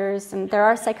Without Borders, and there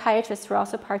are psychiatrists who are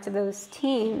also parts of those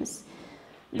teams,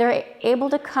 they're able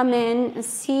to come in and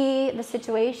see the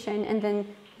situation, and then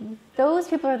those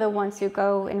people are the ones who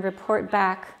go and report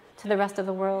back to the rest of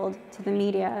the world, to the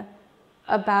media,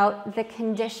 about the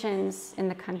conditions in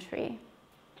the country,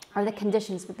 or the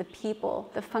conditions with the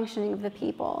people, the functioning of the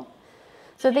people.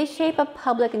 So they shape a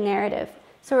public narrative.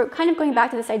 So we're kind of going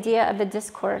back to this idea of the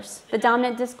discourse, the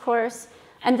dominant discourse,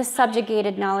 and the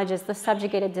subjugated knowledges, the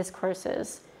subjugated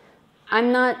discourses.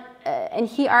 And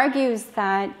he argues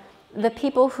that the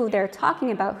people who they're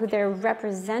talking about, who they're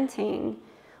representing,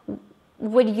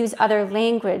 would use other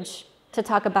language to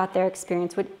talk about their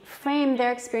experience, would frame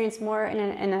their experience more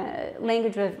in a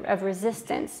language of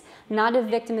resistance, not of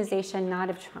victimization, not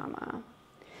of trauma.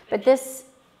 But this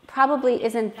probably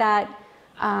isn't that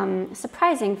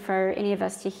surprising for any of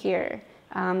us to hear.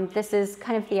 This is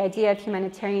kind of the idea of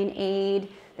humanitarian aid,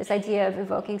 this idea of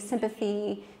evoking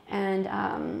sympathy, and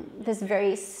this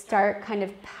very stark kind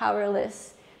of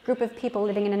powerless group of people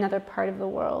living in another part of the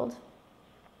world.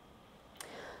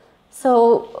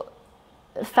 So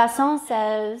Fasson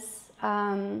says,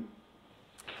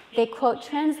 they, quote,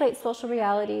 translate social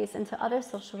realities into other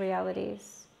social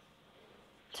realities,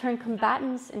 turn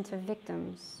combatants into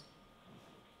victims.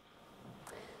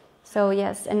 So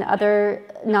yes, and other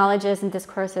knowledges and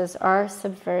discourses are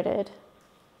subverted.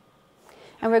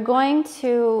 And we're going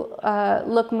to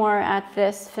look more at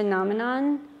this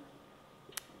phenomenon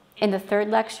in the third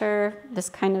lecture, this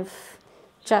kind of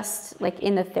just like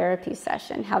in the therapy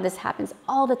session, how this happens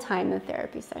all the time in the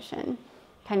therapy session,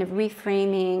 kind of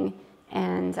reframing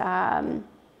and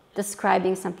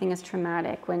describing something as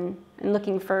traumatic and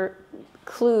looking for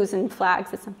clues and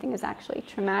flags that something is actually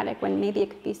traumatic when maybe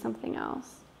it could be something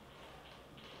else.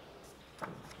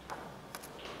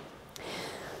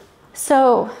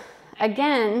 So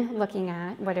again, looking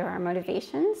at what are our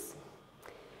motivations.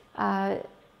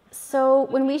 So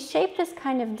when we shape this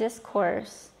kind of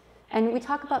discourse, and we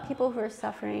talk about people who are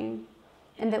suffering,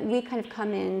 and that we kind of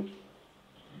come in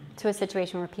to a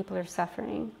situation where people are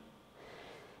suffering.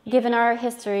 Given our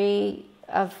history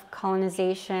of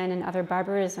colonization and other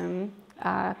barbarism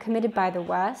committed by the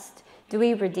West, do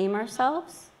we redeem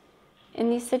ourselves in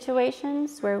these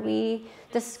situations where we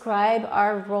describe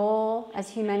our role as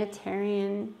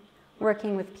humanitarian,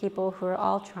 working with people who are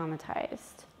all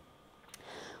traumatized?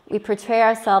 We portray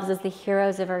ourselves as the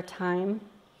heroes of our time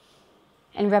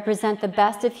and represent the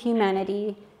best of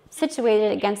humanity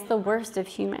situated against the worst of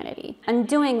humanity,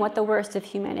 undoing what the worst of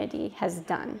humanity has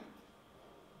done.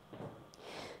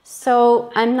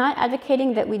 So I'm not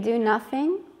advocating that we do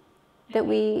nothing, that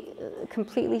we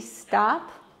completely stop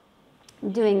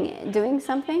doing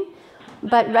something,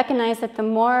 but recognize that the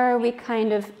more we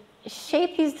kind of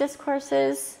shape these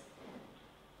discourses,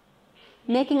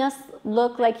 making us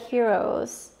look like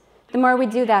heroes, the more we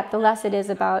do that, the less it is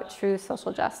about true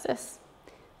social justice.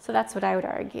 So that's what I would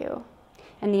argue.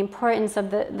 And the importance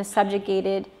of the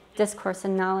subjugated discourse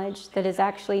and knowledge that is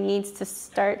actually needs to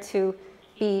start to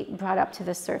be brought up to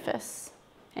the surface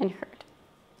and heard.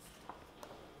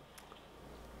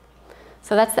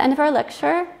 So that's the end of our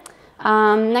lecture.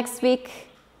 Next week,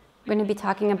 we're going to be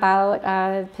talking about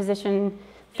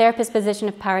therapist position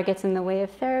of power gets in the way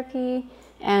of therapy,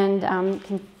 and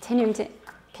continuing to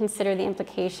consider the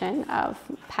implication of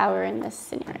power in this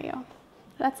scenario.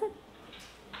 That's it.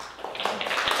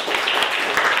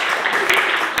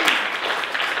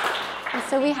 And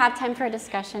so we have time for a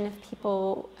discussion if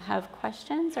people have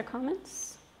questions or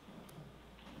comments.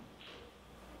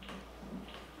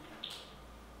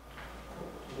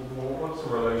 What's the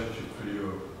relationship for you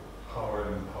of power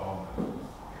and empowerment?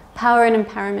 Power and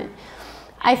empowerment.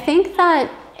 I think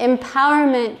that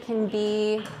empowerment can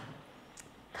be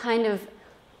kind of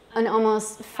an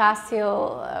almost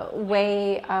facile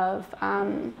way of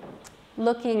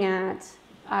looking at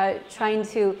trying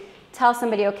to tell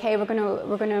somebody, okay, we're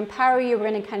going to empower you. We're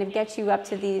going to kind of get you up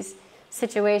to these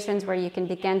situations where you can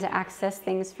begin to access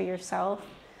things for yourself.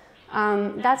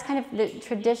 That's kind of the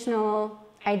traditional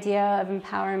idea of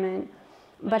empowerment.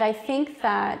 But I think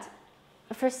that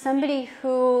for somebody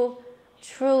who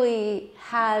truly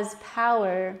has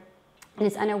power and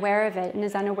is unaware of it and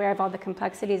is unaware of all the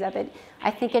complexities of it,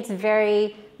 I think it's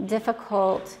very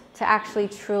difficult to actually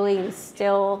truly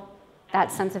instill that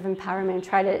sense of empowerment and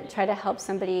try to help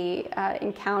somebody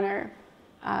encounter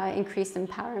increased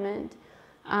empowerment.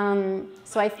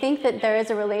 So I think that there is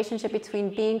a relationship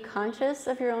between being conscious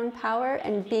of your own power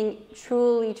and being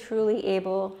truly, truly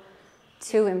able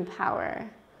to empower.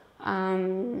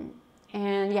 And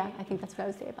yeah, I think that's what I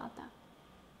would say about that.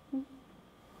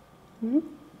 Mm-hmm.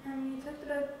 You talked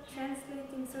about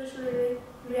translating social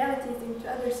realities into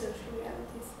other social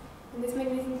realities. And this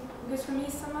made me think, because for me,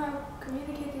 somehow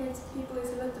communicating with people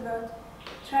is a lot about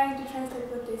trying to translate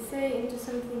what they say into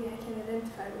something I can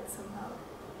identify with somehow.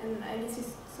 And I guess you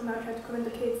somehow try to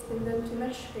communicate it's been done too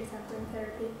much, for example, in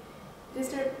therapy. Is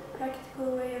there a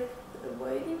practical way of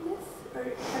avoiding this? Or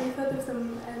have you thought of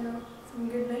some, I don't know, some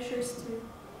good measures to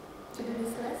do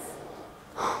this less?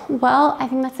 Well, I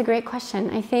think that's a great question.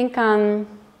 I think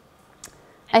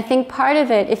part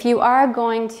of it, if you are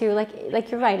going to, like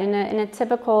you're right, in a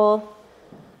typical,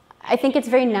 I think it's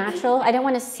very natural. I don't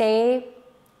want to say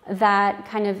that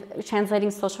kind of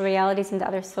translating social realities into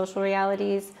other social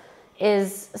realities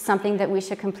is something that we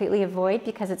should completely avoid,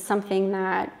 because it's something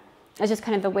that is just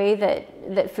kind of the way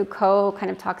that Foucault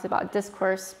kind of talks about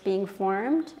discourse being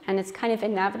formed, and it's kind of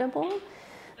inevitable.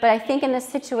 But I think in the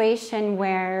situation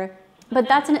where,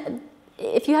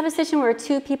 if you have a situation where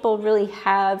two people really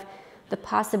have the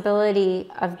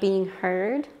possibility of being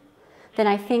heard, then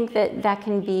I think that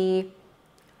can be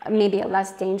maybe a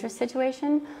less dangerous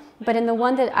situation. But in the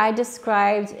one that I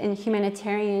described in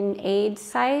humanitarian aid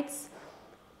sites,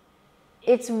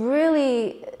 it's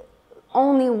really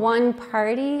only one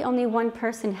party, only one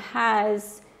person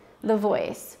has the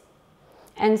voice.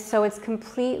 And so it's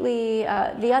completely,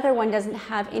 the other one doesn't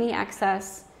have any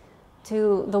access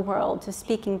to the world, to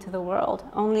speaking to the world.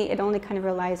 It only kind of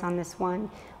relies on this one.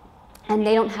 And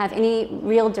they don't have any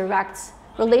real direct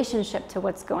relationship to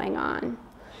what's going on.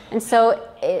 And so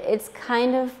it's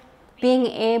kind of being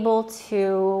able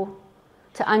to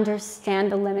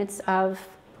understand the limits of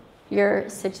your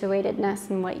situatedness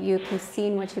and what you can see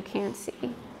and what you can't see.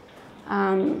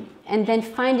 And then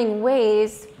finding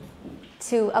ways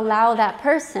to allow that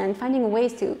person, finding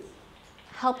ways to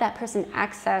help that person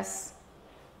access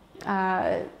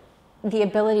the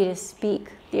ability to speak,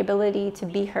 the ability to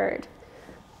be heard,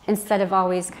 instead of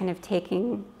always kind of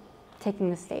taking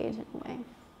the stage in a way.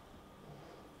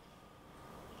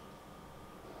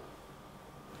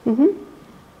 Mm-hmm.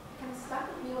 Can I start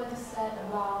with you what you said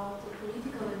about the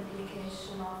political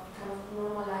implication of kind of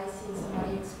normalizing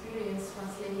somebody's experience,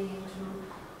 translating into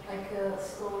like a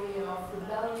story of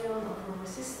rebellion or from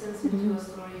resistance into a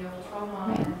story of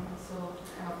trauma, and so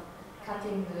kind of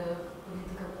cutting the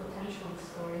political potential the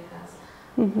story has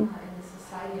in the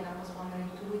society. And I was wondering,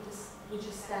 to which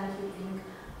extent you think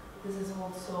this is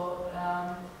also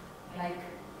like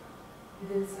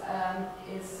this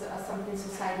is something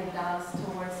society does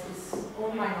towards its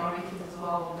own minorities as well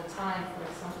all the time. For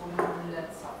example, women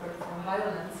that suffer from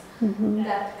violence,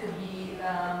 that could be,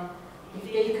 if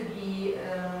they could be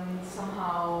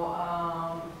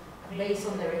somehow based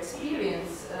on their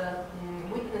experience,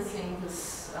 witnessing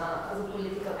this as a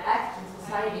political act in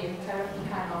society, and therapy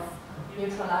kind of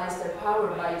neutralize their power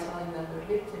by telling them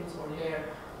they're victims, or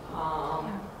their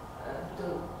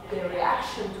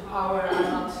reaction to power are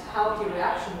not healthy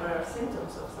reaction, but are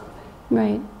symptoms of something.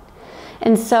 Right.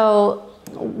 And so,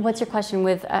 what's your question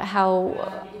with how?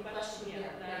 The question,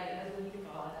 I didn't think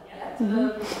about that yet.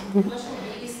 The question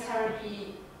would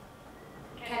be: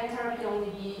 can therapy only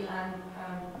be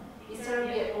is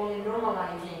therapy only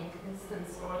normalizing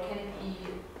instance, or can it be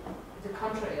the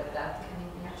contrary of that can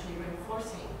be actually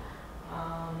reinforcing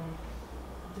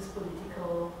this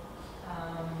political,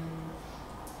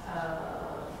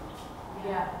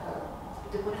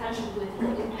 the potential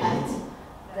political impact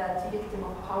that victim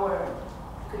of power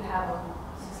could have on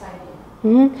society.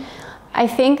 Mm-hmm. I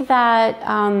think that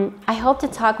I hope to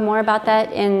talk more about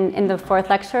that in the fourth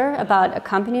lecture about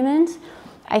accompaniment.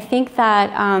 I think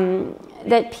that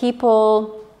that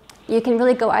people, you can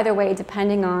really go either way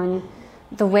depending on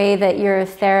the way that your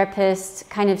therapist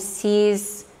kind of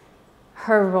sees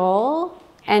her role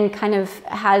and kind of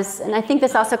has, and I think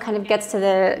this also kind of gets to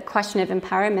the question of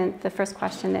empowerment, the first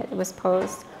question that was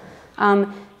posed.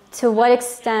 To what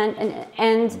extent,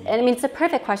 and I mean, it's a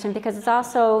perfect question because it's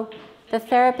also, the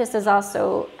therapist is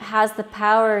also, has the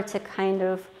power to kind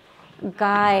of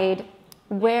guide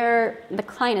where the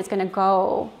client is going to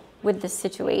go with this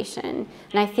situation.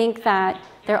 And I think that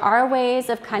there are ways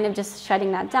of kind of just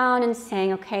shutting that down and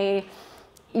saying, okay,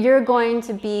 you're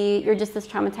just this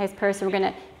traumatized person. We're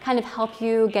going to kind of help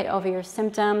you get over your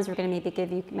symptoms. We're going to maybe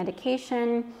give you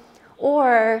medication.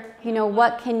 Or, you know,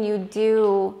 what can you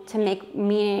do to make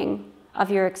meaning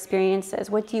of your experiences?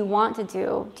 What do you want to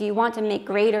do? Do you want to make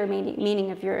greater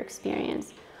meaning of your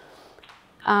experience?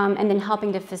 And then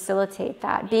helping to facilitate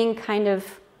that. Being kind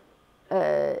of,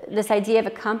 this idea of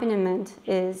accompaniment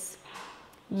is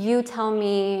you tell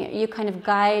me, you kind of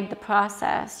guide the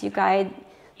process, you guide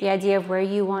the idea of where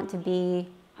you want to be,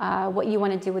 what you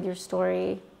want to do with your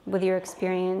story, with your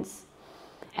experience,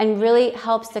 and really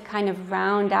helps to kind of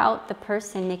round out the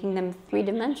person, making them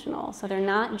three-dimensional. So they're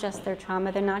not just their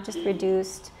trauma, they're not just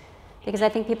reduced, because I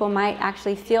think people might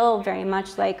actually feel very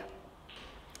much like,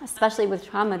 especially with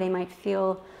trauma, they might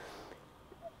feel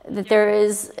that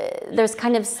there's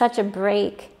kind of such a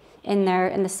break in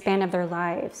the span of their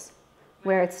lives,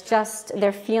 where it's just,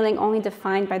 they're feeling only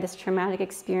defined by this traumatic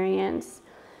experience.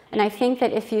 And I think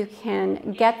that if you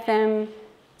can get them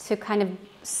to kind of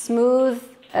smooth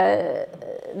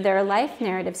their life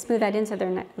narrative, smooth that into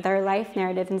their life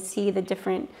narrative and see the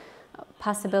different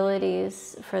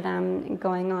possibilities for them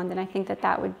going on, then I think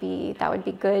that would be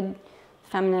good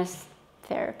feminist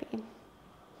therapy.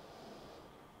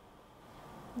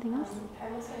 Anything else?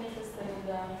 I'm also interested in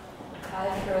the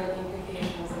cultural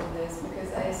implications of this,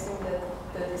 because I assume that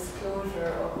the disclosure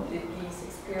of these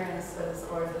experiences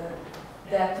or the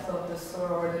depth of the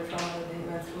sorrow or the trauma that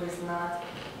they went through is not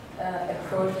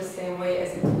approached the same way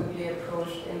as it would be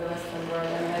approached in the Western world.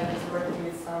 I mean, I was working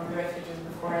with some refugees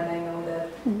before, and I know that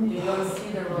you don't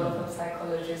see the role of a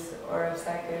psychologist or a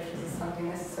psychiatrist as something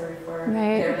necessary for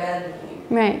their well-being.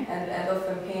 Right. And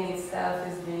often pain itself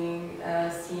is being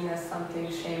seen as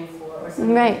something shameful or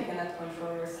something you cannot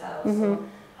control yourself. So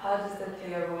how does that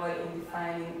play a role in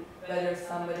defining whether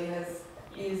somebody is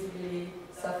really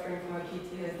suffering from a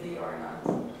PTSD or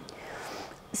not?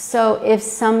 So if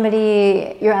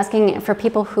somebody, you're asking for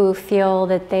people who feel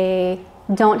that they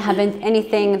don't have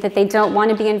anything, that they don't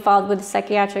want to be involved with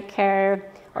psychiatric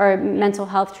care or mental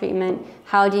health treatment,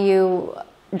 how do you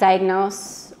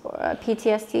diagnose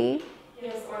PTSD?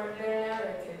 Yes, or their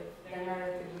narrative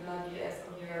would not be as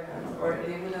coherent, or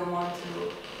they wouldn't want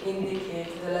to indicate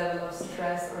the level of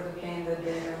stress or the pain that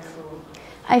they went through.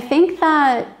 I think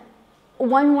that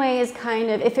one way is kind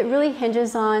of, if it really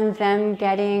hinges on them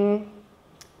getting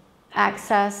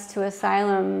access to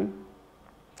asylum,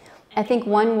 I think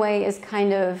one way is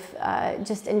kind of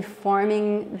just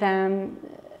informing them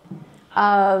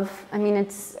of, I mean,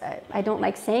 I don't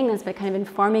like saying this, but kind of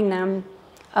informing them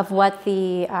of what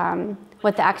the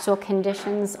actual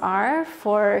conditions are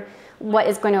for what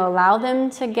is going to allow them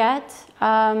to get,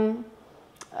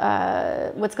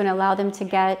 what's going to allow them to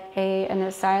get an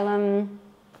asylum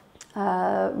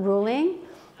ruling,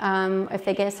 if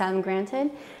they get asylum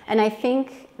granted. And I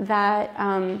think that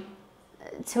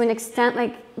to an extent,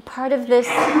 like part of this,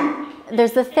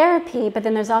 there's the therapy, but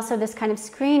then there's also this kind of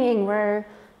screening where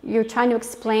you're trying to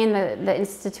explain the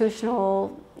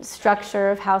institutional structure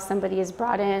of how somebody is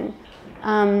brought in.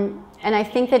 And I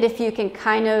think that if you can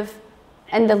kind of,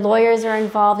 and the lawyers are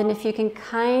involved, and if you can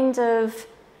kind of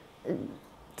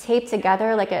tape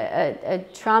together like a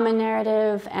trauma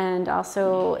narrative, and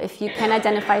also if you can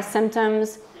identify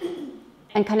symptoms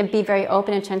and kind of be very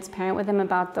open and transparent with them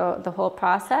about the whole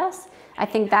process, I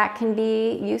think that can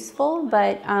be useful.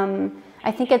 But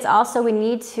I think it's also, we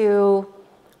need to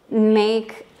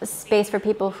make space for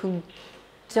people who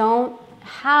don't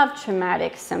have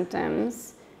traumatic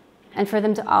symptoms, and for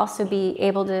them to also be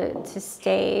able to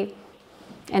stay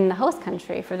in the host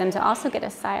country, for them to also get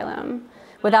asylum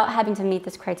without having to meet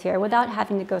this criteria, without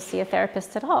having to go see a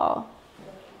therapist at all.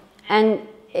 And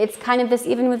it's kind of this,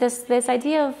 even with this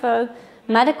idea of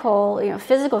medical,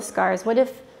 physical scars. What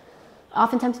if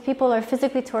oftentimes people are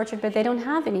physically tortured, but they don't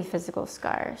have any physical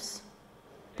scars?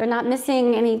 They're not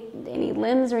missing any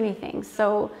limbs or anything.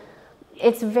 So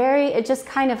it just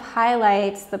kind of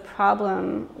highlights the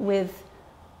problem with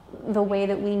the way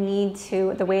that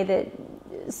the way that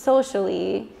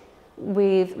socially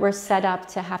we're set up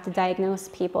to have to diagnose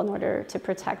people in order to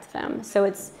protect them. So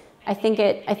it's a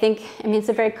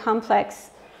very complex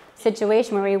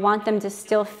situation where we want them to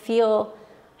still feel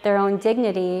their own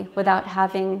dignity without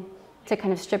having to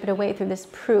kind of strip it away through this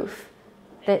proof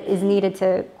that is needed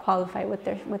to qualify what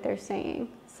they're saying.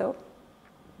 So,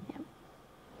 yeah.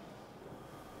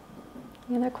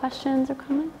 Any other questions or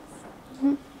comments?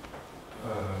 Mm-hmm.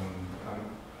 I'm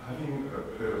having a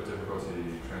bit of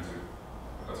difficulty trying to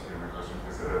articulate my question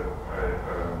because I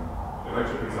like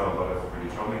to bring out a lot of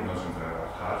really troubling notions that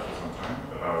I've had for some time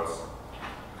about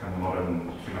kind of modern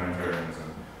humanitarianism.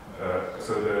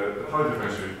 So the power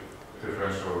differential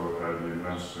you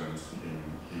mentioned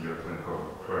in your clinical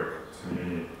work, to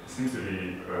me, seems to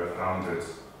be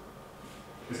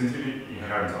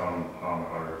inherent on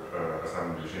our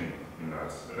asylum regime, in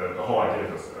that the whole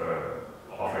idea of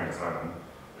offering asylum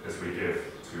is we give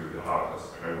to the powerless,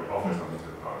 right? We offer something to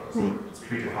the powerless. So it's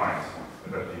predefined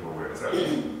that people we're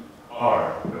accepting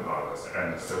are the powerless.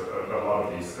 And so a lot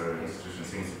of these institutions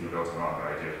seem to be built around the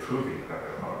idea of proving that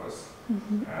they're powerless.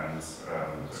 Mm-hmm. And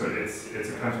so it's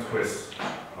a kind of twist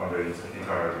on the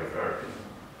entire idea of therapy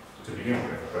to begin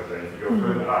with. But then if you go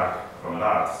further back from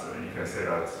that, you can say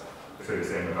the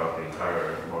same about the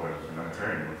entire modern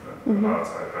humanitarian movement, about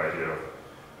the idea of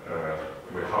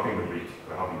we're helping the weak,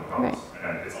 we're helping the powerless,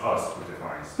 and it's us who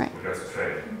defines. We get to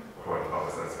say who are the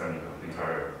powerless. That's the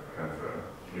entire kind of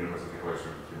universal declaration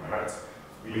of human rights.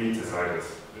 We decided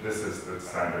this is the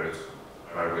standard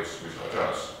by which we shall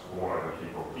judge who are the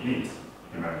people who need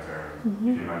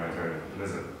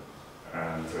humanitarianism,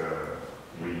 and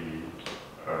we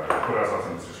put ourselves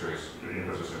in the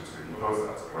position to impose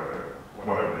that,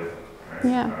 whatever they think. Right?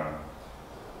 Yeah.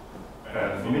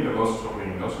 And for me, the most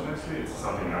troubling notion actually is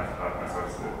something I've had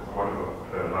myself. One of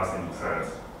the last thing you said,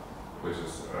 which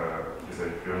is you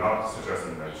said you're not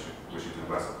suggesting that we should do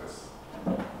less of this.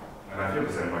 And I feel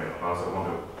the same way. I also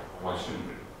wonder, why shouldn't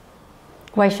we?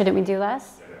 Why shouldn't we do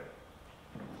less?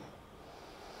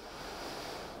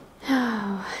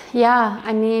 Yeah. Yeah,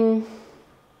 I mean,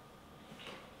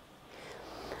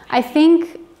 I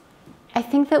think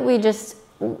that we just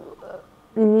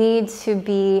need to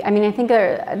be, I think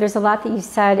there's a lot that you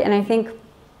said, and I think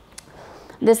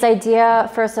this idea,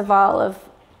 first of all, of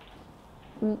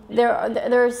there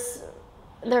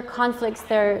are conflicts,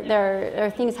 there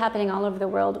are things happening all over the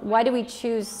world. Why do we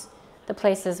choose the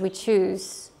places we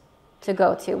choose to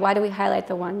go to? Why do we highlight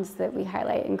the ones that we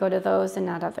highlight and go to those and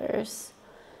not others?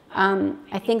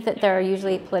 I think that there are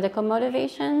usually political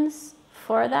motivations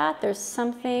for that. There's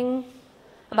something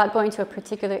about going to a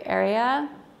particular area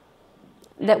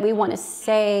that we want to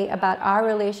say about our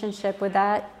relationship with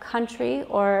that country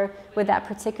or with that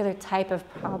particular type of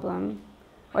problem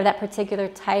or that particular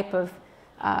type of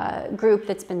group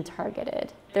that's been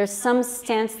targeted. There's some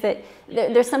stance that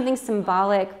there's something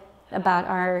symbolic about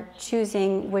our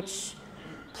choosing which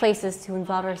places to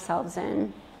involve ourselves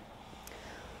in.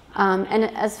 And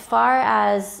as far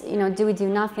as, do we do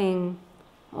nothing?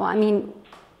 Well,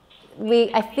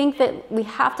 I think that we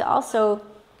have to also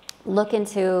look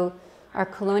into our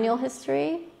colonial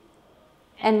history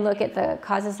and look at the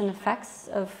causes and effects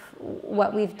of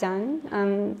what we've done,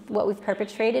 what we've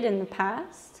perpetrated in the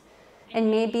past, and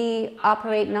maybe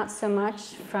operate not so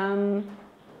much from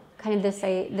kind of this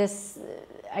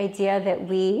idea that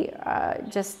we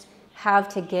just have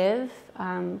to give,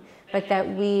 but that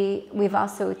we've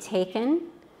also taken,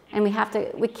 and we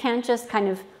can't just kind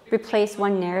of replace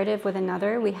one narrative with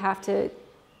another. We have to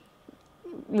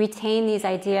retain these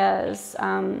ideas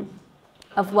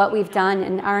of what we've done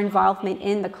and our involvement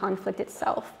in the conflict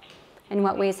itself. In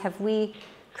what ways have we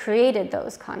created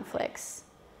those conflicts?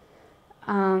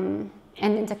 And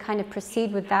then to kind of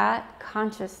proceed with that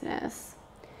consciousness.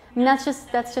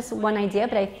 That's just one idea,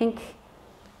 but I think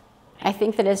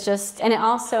that it's just, and it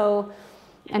also,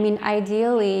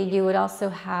 ideally you would also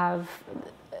have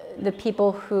the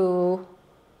people who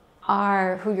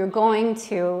you're going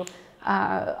to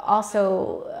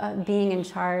also being in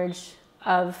charge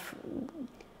of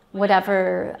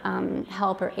whatever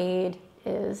help or aid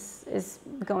is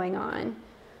going on.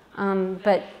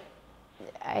 But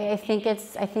I think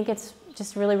it's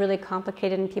just really, really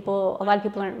complicated, and a lot of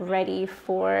people aren't ready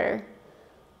for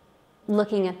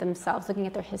looking at themselves, looking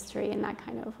at their history in that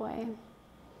kind of way.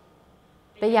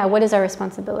 But yeah, what is our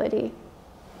responsibility?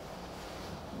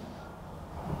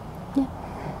 Yeah.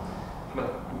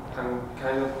 I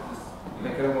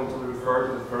kind of want to refer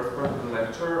to the first part of the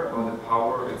lecture about the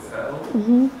power itself,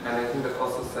 and I think that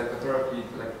also psychotherapy,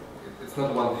 like, it's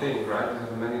not one thing, right? You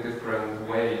have many different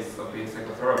ways of being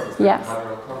psychotherapists, like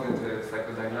behavioral cognitive,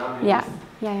 psychodynamics.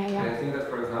 And I think that,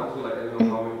 for example, like, I don't know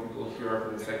how many people here are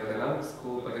from the psychodynamic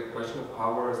school, but the question of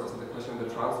power is also the question of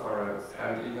the transference.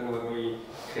 And even when we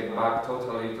get back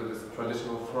totally to this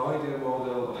traditional Freudian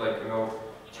model of, like, you know,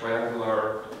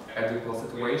 triangular Oedipal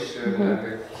situation and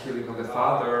the killing of the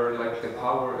father, like, the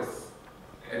power is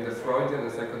in the Freudian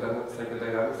and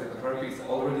psychodynamic psychotherapy is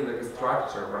already like a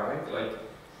structure, right? Like,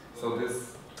 so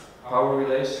this power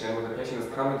relation when the patient is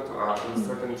coming to us with a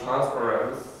certain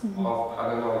transference of, I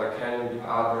don't know, like Cain and the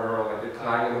other, or like the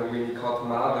client and Winnicott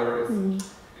mother,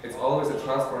 it's always a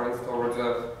transference towards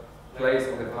a place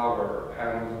of the power.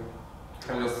 And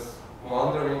I'm just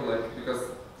wondering, like, because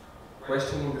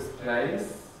questioning this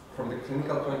place from the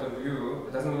clinical point of view,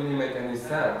 it doesn't really make any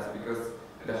sense, because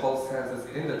the whole sense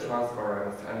is in the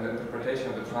transference and the interpretation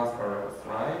of the transference,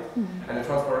 right? And the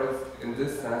transference, in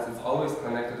this sense, is always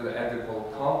connected to the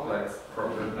Oedipal complex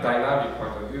from the dynamic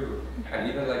point of view. And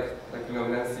even like you know,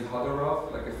 Nancy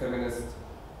Hodoroff, like a feminist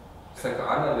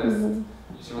psychoanalyst,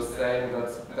 she was saying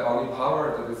that the only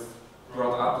power that is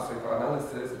brought up to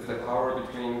psychoanalysis is the power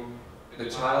between the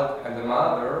child and the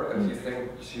mother, and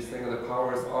she's saying that the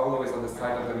power is always on the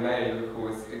side of the male, who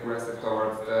is aggressive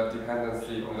towards the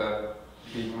dependency on the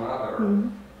big mother.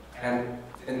 And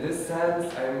in this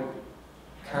sense, I'm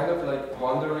kind of like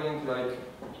wondering, like,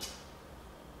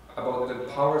 about the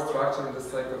power structure in the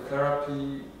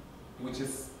psychotherapy, which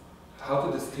is how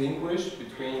to distinguish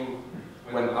between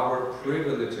when our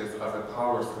privileges as a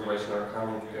power situation are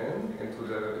coming into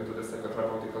the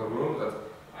psychotherapeutical room, that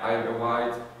I am a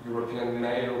white European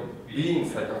male being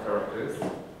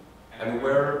psychotherapist, and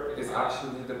where is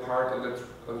actually the part of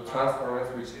the transference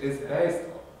which is based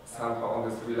somehow on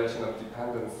this relation of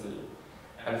dependency.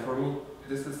 And for me,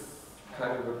 this is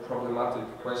kind of a problematic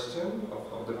question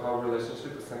of the power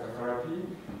relationship with psychotherapy.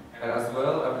 And as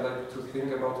well, I would like to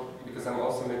think about, because I'm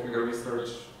also making a research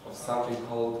of something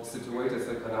called situated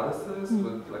psychoanalysis,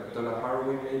 with like Donna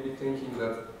Haraway maybe thinking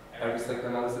that every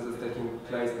psychoanalysis is taking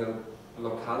place in a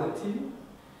locality,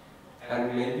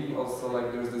 and maybe also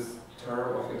like there's this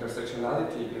term of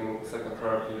intersectionality in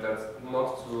psychotherapy, that's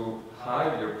not to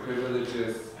hide your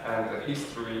privileges and the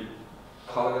history,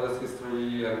 colonialist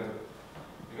history and,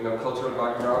 you know, cultural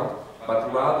background,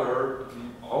 but rather be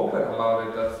open about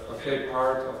it, that, okay,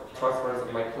 part of transference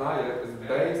of my client is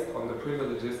based on the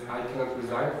privileges I cannot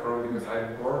resign from because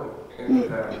I'm born into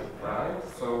them, right?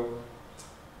 So,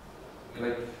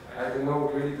 like, I don't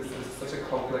know, really, this is such a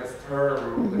complex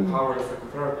term, the power of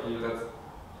psychotherapy, that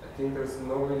I think there's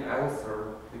no real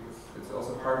answer, because it's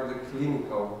also part of the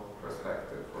clinical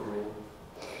perspective for me.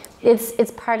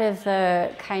 It's part of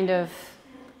the kind of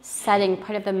setting,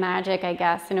 part of the magic, I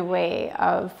guess, in a way,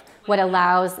 of what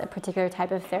allows a particular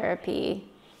type of therapy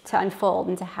to unfold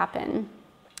and to happen.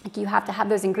 Like, you have to have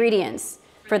those ingredients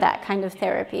for that kind of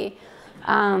therapy.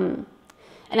 And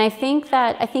I think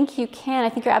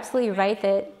you're absolutely right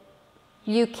that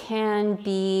you can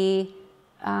be,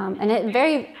 and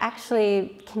it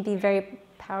actually can be very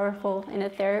powerful in a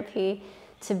therapy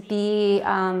to be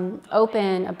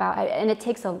open about, and it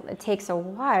takes a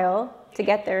while to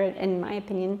get there, in my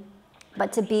opinion,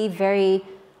 but to be very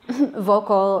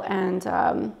vocal and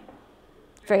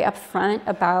very upfront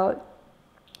about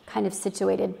kind of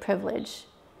situated privilege.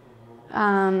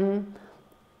 I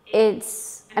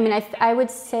would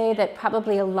say that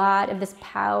probably a lot of this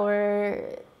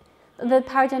power, the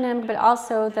power dynamic, but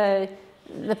also the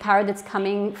power that's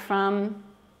coming from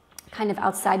kind of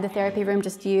outside the therapy room,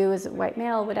 just you as a white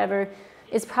male, whatever,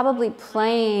 is probably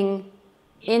playing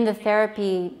in the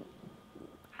therapy,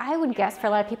 I would guess, for a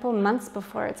lot of people, months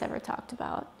before it's ever talked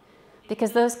about.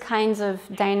 Because those kinds of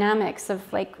dynamics of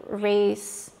like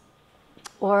race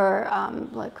or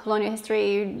like colonial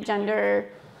history, gender,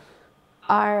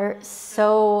 are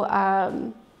so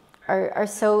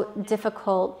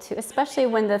difficult to, especially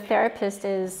when the therapist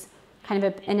is kind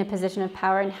of in a position of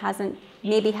power and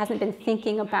maybe hasn't been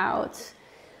thinking about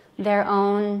their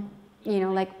own, you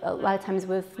know, like a lot of times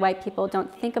with white people,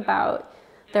 don't think about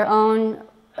their own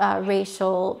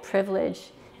racial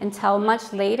privilege until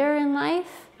much later in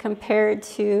life, compared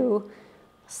to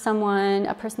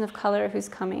a person of color who's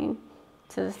coming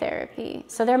to the therapy.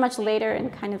 So they're much later in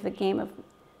kind of the game of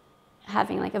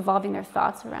having, like, evolving their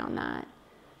thoughts around that.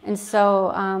 And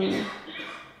so,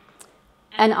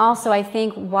 and also I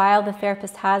think while the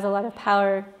therapist has a lot of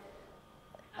power,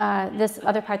 this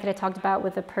other part that I talked about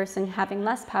with the person having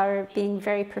less power, being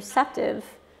very perceptive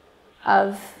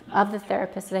of the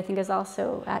therapist that I think is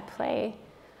also at play.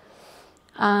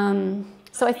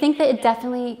 So I think that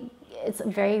it's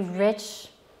very rich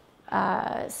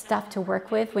stuff to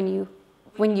work with when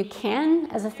you can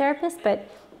as a therapist, but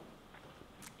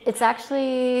it's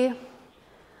actually,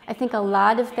 I think a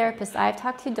lot of therapists I've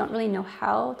talked to don't really know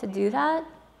how to do that.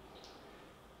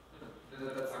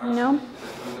 That's actually, I'm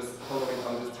just following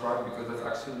on this track because that's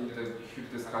actually the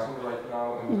huge discussion right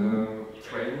now in the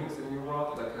trainings in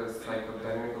Europe, like a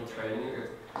psychodynamical training.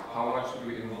 How much do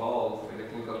we involve in the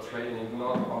clinical training,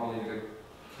 not only the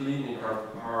clinical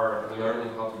part,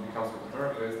 learning how to become a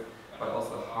psychotherapist, but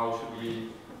also how should we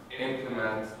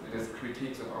implement these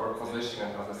critiques of our position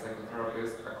as a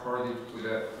psychotherapist according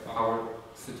to our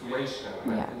situation.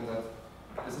 And I think that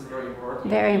this is very important.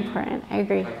 Very important, I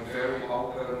agree. Like very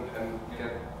open and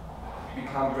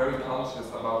become very conscious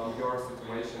about your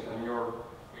situation and your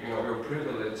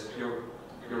privilege,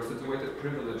 your situated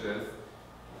privileges,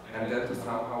 and then to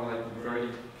somehow be very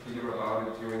clear about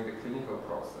it during the clinical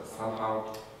process.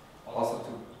 Somehow also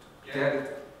to get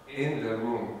it in the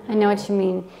room. I know what you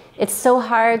mean. It's so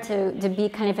hard to be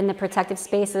kind of in the protective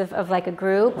space of like a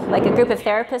group of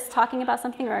therapists talking about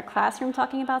something or a classroom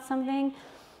talking about something,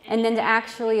 and then to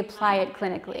actually apply it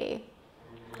clinically.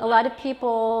 A lot of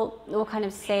people will kind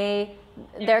of say,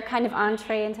 their kind of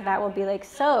entree into that will be like,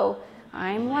 so,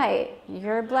 I'm white,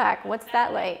 you're black, what's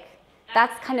that like?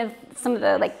 That's kind of some of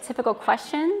the typical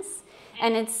questions,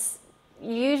 and it's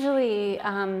usually,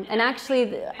 and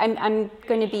actually I'm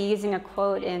going to be using a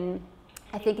quote in,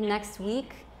 I think next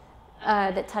week,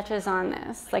 that touches on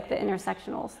this, like the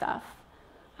intersectional stuff.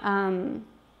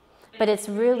 But it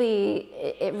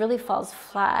really falls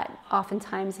flat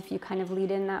oftentimes if you kind of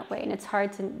lead in that way, and it's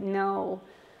hard to know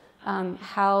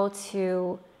how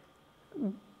to,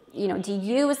 do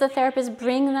you as the therapist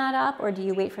bring that up, or do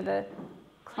you wait for the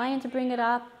client to bring it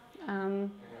up?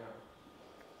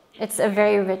 It's a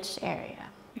very rich area,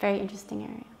 very interesting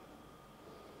area.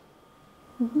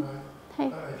 Hey. I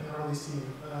can hardly see you.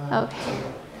 Okay.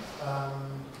 I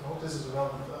hope this is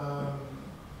relevant.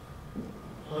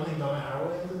 Running down a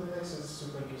highway into the mix is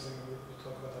super interesting. We'll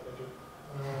talk about that later.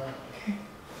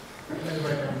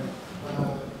 Anyway,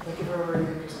 thank you for a very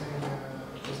interesting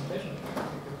presentation. I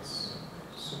think it's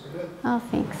super good. Oh,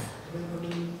 thanks. I've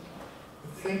been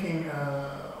thinking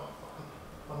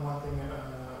on one thing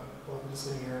while I'm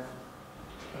listening here,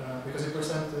 because you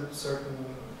presented certain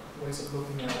ways of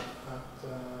looking at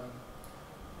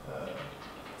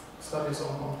studies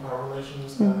on power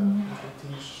relations that you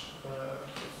teach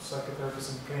psychotherapists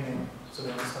in training so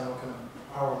they understand what kind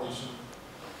of power relation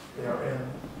they are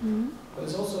in. But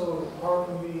it's also, power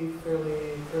can be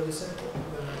fairly simple,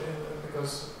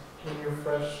 because when you're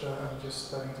fresh and just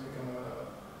starting to become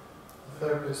a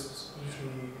therapist,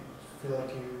 usually feel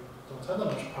like you don't have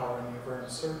that much power and you're very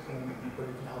uncertain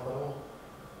whether you can help at all.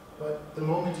 But the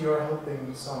moment you are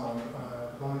helping someone,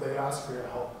 the moment they ask for your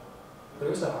help,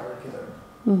 there is a hierarchy there.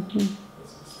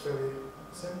 It's fairly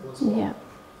simple as well. Yeah.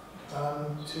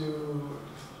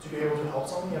 To be able to help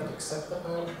someone, you have to accept that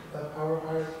power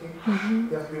hierarchy.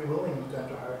 You have to be willing to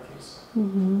enter hierarchies.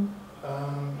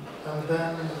 And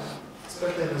then,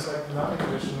 especially in the psychodynamic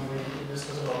tradition, we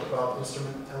discuss a lot about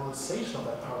instrumentalization of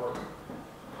that power.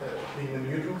 Being a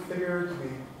neutral figure, to be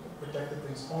projected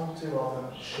things onto, rather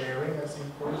than sharing as the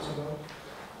importance,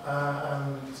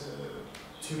 and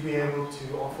to be able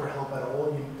to offer help at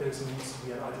all, there needs to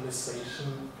be an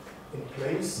idealization in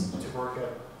place to work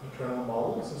at internal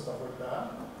models and stuff like that.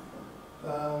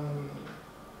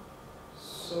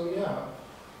 So yeah,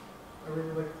 I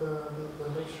really like the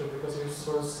lecture because you're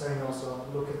sort of saying also,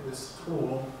 look at this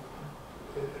tool,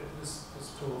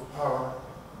 this tool of power.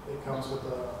 It comes with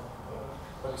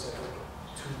what do you say, like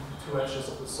two edges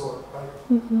of the sword, right?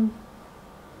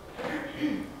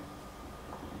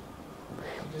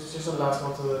 Just a last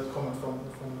note to the comment from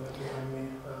behind me.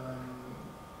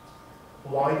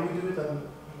 Why do we do it, and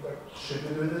should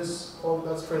we do this? Well,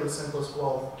 that's fairly simple as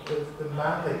well. The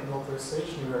mandate and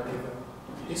authorization you are given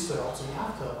is to help, so you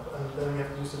have to help, and then you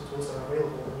have to use the tools that are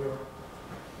available. And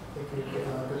I think you've given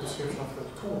a good description of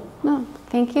the tool. No,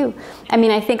 thank you. I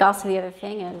mean, I think also the other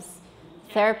thing is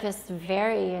therapists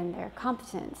vary in their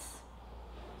competence.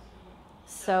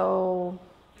 So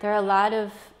there are a lot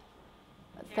of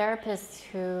therapists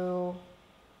who,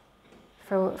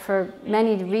 for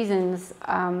many reasons,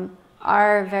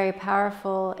 are very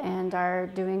powerful and are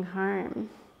doing harm.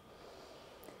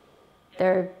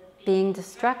 They're being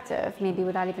destructive, maybe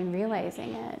without even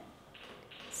realizing it.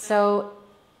 So,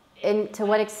 to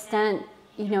what extent,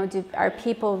 are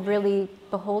people really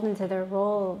beholden to their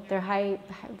role, their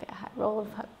role of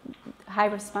high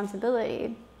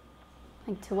responsibility?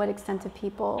 Like, to what extent do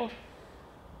people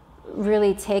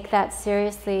really take that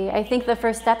seriously? I think the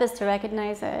first step is to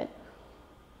recognize it.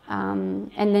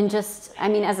 And then just, I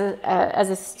mean, as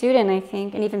a student, I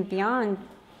think, and even beyond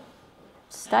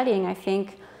studying, I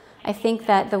think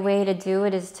that the way to do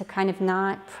it is to kind of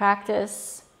not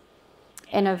practice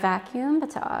in a vacuum,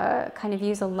 but to kind of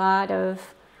use a lot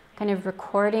of kind of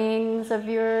recordings of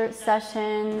your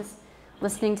sessions,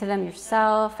 listening to them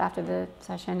yourself after the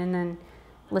session, and then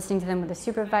listening to them with a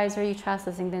supervisor you trust,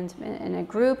 listening to them in a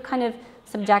group, kind of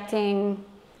subjecting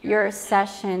your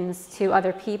sessions to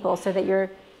other people so that you're,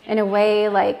 in a way,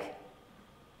 like,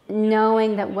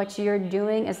 knowing that what you're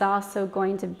doing is also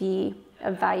going to be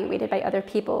evaluated by other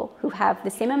people who have the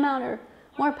same amount or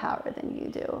more power than you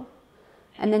do.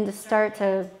 And then to start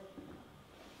to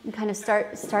kind of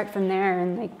start from there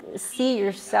and, like, see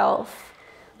yourself,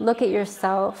 look at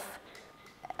yourself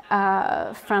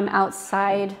from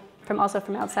outside, also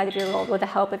from outside of your role, with the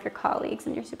help of your colleagues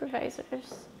and your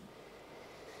supervisors.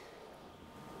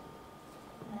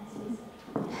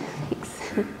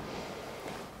 Thanks.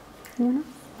 Anyone else?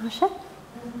 Masha? So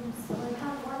I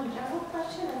have one general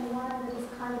question and one that is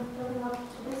kind of building up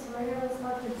to this, where I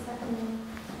start with the second one.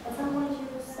 At some point you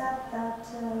said that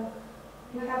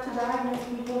you have to diagnose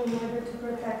people in order to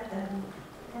protect them.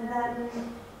 And then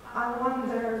I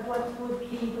wonder what would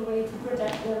be the way to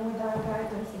protect them without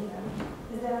diagnosing them.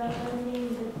 Is there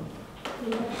anything that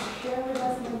you want to share with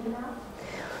us maybe now?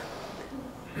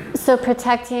 So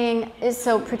protecting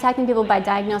people by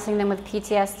diagnosing them with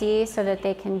PTSD so that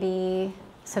they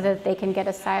can get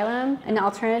asylum, and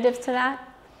alternatives to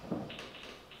that.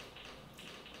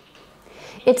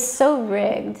 It's so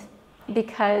rigged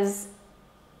because,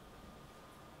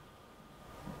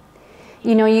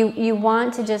 you know, you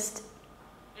want to just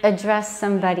address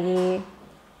somebody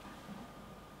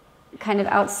kind of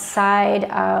outside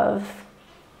of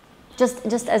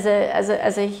just as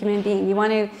a human being.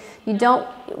 You don't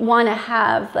want to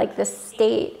have, like, this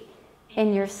state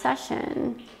in your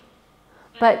session,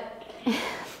 but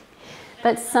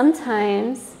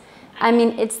sometimes, I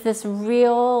mean, it's this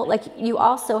real, like, you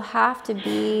also have to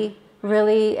be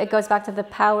really, it goes back to the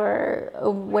power,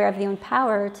 aware of the own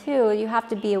power too. You have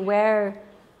to be aware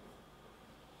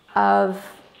of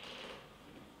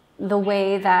the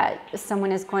way that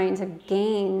someone is going to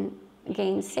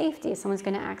gain safety. Someone's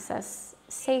going to access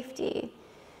safety.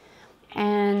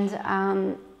 And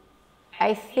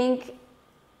I think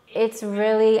it's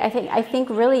really, I think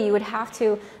really you would have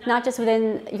to, not just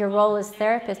within your role as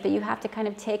therapist, but you have to kind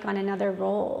of take on another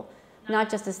role, not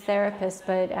just as therapist,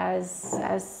 but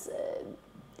as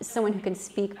someone who can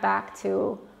speak back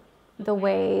to the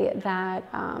way that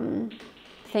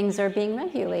things are being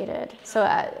regulated. So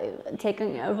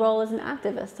taking a role as an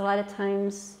activist, a lot of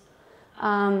times,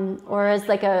 or as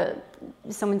like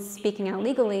someone speaking out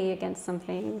legally against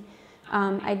something,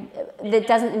 that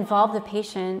doesn't involve the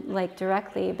patient, like,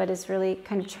 directly, but is really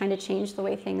kind of trying to change the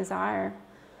way things are.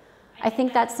 I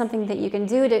think that's something that you can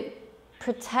do to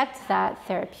protect that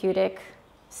therapeutic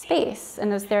space and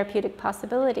those therapeutic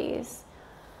possibilities.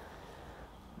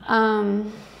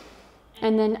 And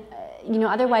then, you know,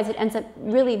 otherwise it ends up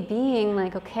really being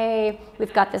like, okay,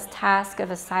 we've got this task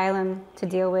of asylum to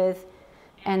deal with,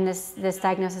 and this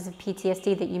diagnosis of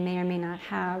PTSD that you may or may not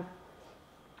have.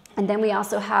 And then we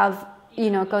also have, you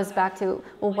know, it goes back to,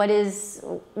 well, what is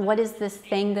this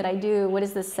thing that I do? What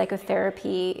is this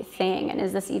psychotherapy thing? And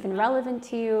is this even relevant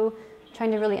to you?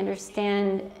 Trying to really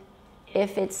understand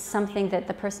if it's something that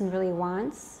the person really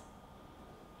wants.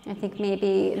 I think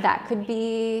maybe that could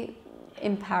be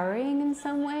empowering in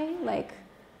some way. Like,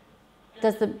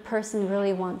 does the person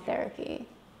really want therapy?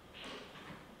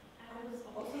 I was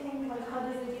also thinking, like, how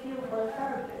does it feel for a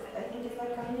therapist? I think it's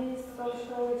like a mini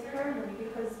social experiment,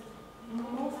 because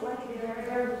most likely they're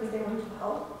there because they want to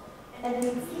help, and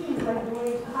it seems like the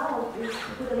way to help is to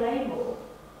put a label.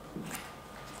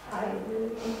 I really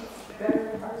think it's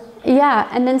very hard. Yeah,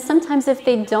 and then sometimes if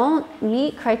they don't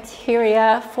meet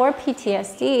criteria for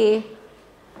PTSD,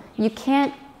 you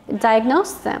can't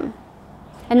diagnose them,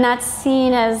 and that's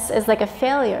seen as like a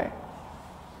failure.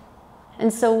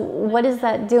 And so what is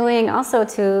that doing also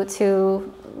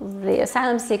to the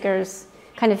asylum seekers'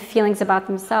 kind of feelings about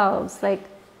themselves? Like,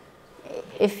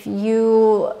 if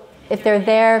they're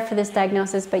there for this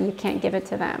diagnosis but you can't give it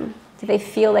to them, do they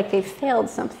feel like they've failed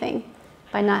something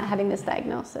by not having this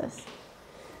diagnosis?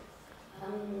 I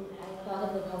thought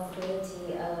of the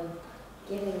possibility of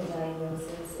giving a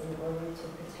diagnosis in order to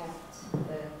protect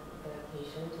the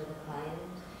patient or the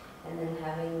client, and then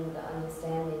having the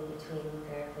understanding between the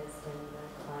therapist and the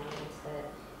client that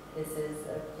this is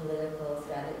a political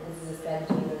strategy, this is a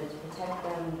strategy in order to protect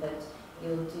them, but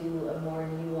you'll do a more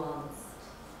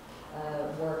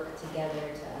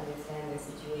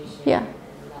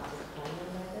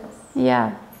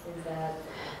Yeah. Is that...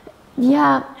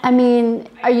 Yeah, I mean,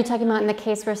 are you talking about in the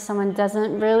case where someone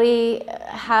doesn't really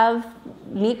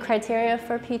meet criteria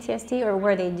for PTSD, or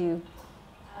where they do?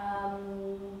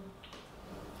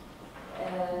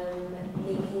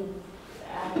 Maybe,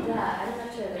 yeah, I'm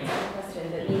not sure that's a question,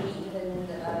 but maybe even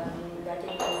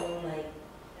recognizing like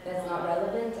that's not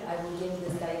relevant. I will give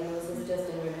this diagnosis just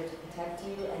in order to protect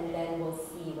you, and then we'll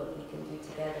see what we can do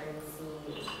together and see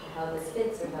how this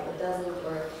fits or how it doesn't,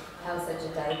 or how such a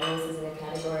diagnosis in a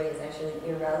category is actually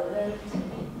irrelevant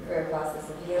for a process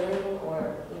of healing,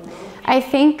 or, you know? I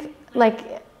think,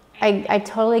 like, I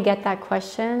totally get that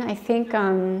question. I think,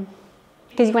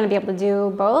 because you want to be able to do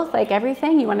both, like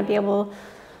everything, you want to be able,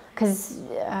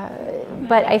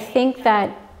 but I think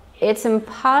that it's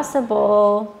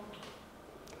impossible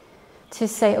to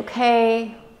say,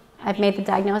 okay, I've made the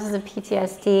diagnosis of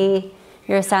PTSD,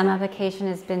 your asylum application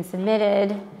has been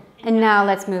submitted, and now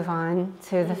let's move on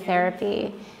to the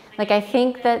therapy. Like, I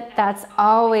think that that's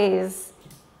always,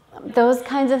 those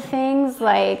kinds of things,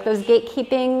 like those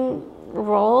gatekeeping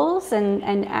roles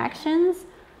and actions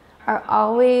are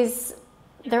always,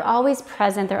 they're always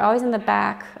present. They're always in the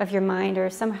back of your mind or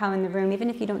somehow in the room, even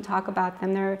if you don't talk about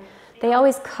them. They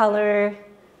always color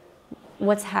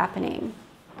what's happening.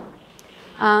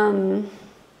 So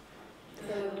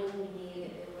it wouldn't be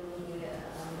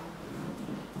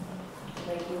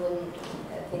like you wouldn't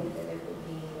think that it would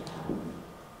be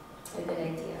a good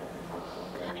idea or helpful.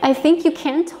 I think you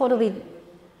can totally.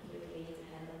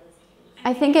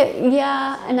 I think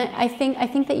yeah, and I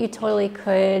think that you totally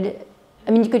could. I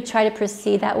mean, you could try to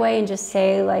proceed that way and just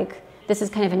say, like, this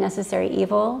is kind of a necessary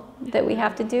evil that we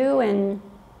have to do, and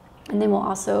then we'll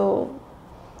also,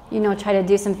 you know, try to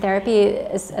do some therapy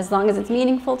as long as it's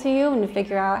meaningful to you, and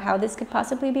figure out how this could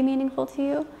possibly be meaningful to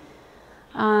you.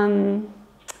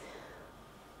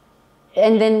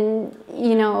 And then,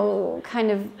 you know,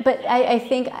 kind of, but I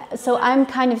think, so I'm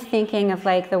kind of thinking of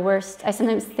like the worst, I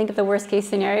sometimes think of the worst case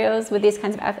scenarios with these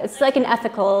kinds of, it's like an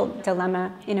ethical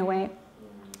dilemma in a way.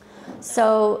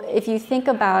 So if you think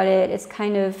about it, it's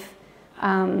kind of,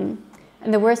 and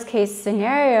the worst case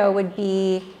scenario would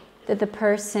be that the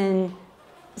person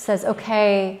says,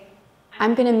 okay,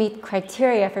 I'm going to meet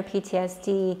criteria for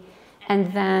PTSD,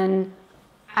 and then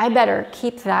I better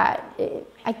keep that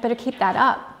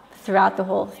up throughout the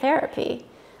whole therapy.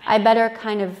 I better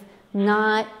kind of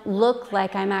not look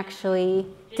like I'm actually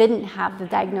didn't have the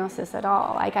diagnosis at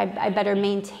all. Like I better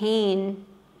maintain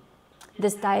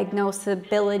this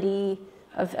diagnosability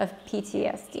of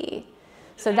PTSD.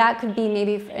 So that could be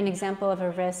maybe an example of a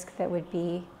risk that would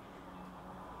be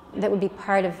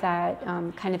part of that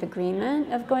kind of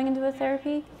agreement of going into a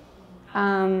therapy.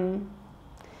 But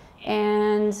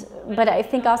I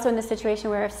think also in the situation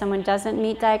where if someone doesn't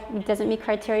meet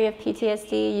criteria of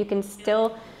PTSD, you can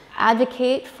still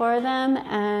advocate for them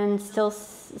and still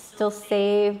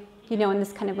say, you know, in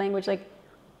this kind of language, like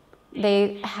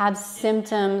they have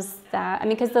symptoms that, I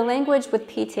mean, because the language with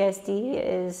PTSD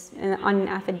is, on an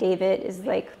affidavit, is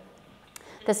like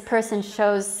this person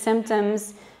shows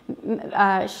symptoms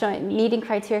meeting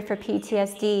criteria for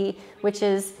PTSD, which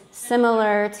is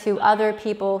similar to other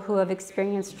people who have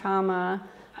experienced trauma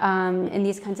in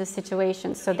these kinds of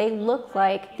situations. So they look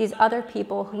like these other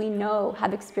people who we know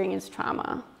have experienced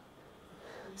trauma.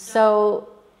 So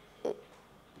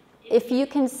if you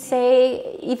can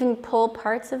say, even pull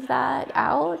parts of that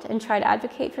out and try to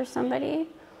advocate for somebody,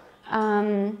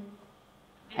 I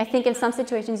think in some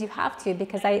situations you have to,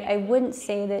 because I wouldn't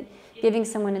say that giving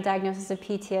someone a diagnosis of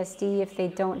PTSD if they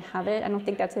don't have it, I don't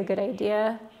think that's a good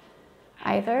idea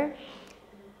either.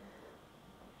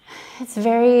 It's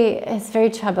very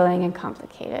troubling and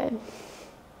complicated.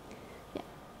 Yeah.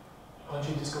 Aren't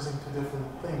you discussing two different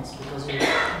things? Because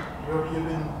you've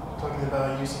been talking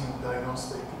about using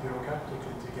diagnostic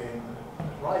bureaucratically to gain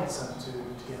rights and to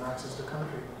gain access to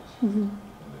country. Mm-hmm.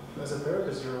 As a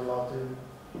therapist, you're allowed to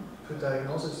put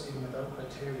diagnosis even without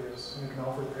criteria. You can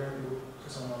offer therapy for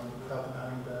someone without them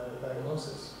having the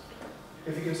diagnosis.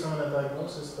 If you give someone a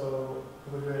diagnosis, though,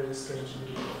 it would very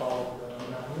strangely follow the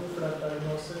manual for that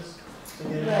diagnosis.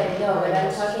 Right, no, but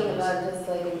I'm talking about just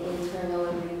like an internal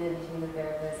agreement between the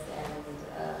therapist and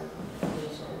the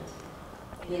patient.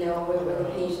 You know, where the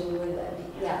patient would,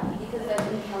 yeah, because I've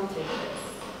encountered this.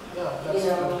 Yeah, that's, you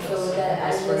know, so that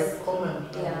that's I very just, common.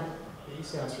 Yeah. The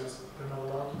easy answer is they're not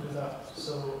allowed to do that.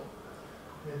 So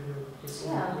maybe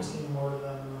we're seeing more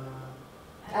than.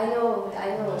 I know that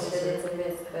it's a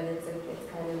risk, but it's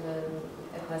kind of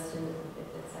a question if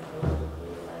it's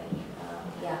psychologically like, if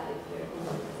you're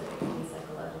being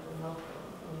psychologically helpful.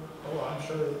 Oh, I'm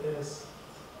sure it is.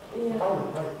 Yeah.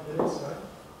 Probably right. It is, right?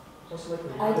 Most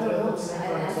likely. I don't know. At the same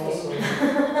time, it's also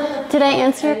Did I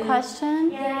answer your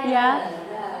question?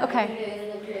 Yeah. Okay. There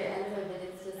isn't a clear answer, but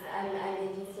it's just I'm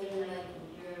interested in like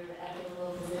your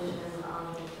ethical position on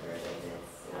it, or if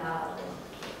it's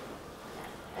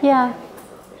Yeah.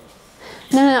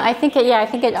 No, I think it. Yeah, I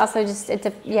think it also just.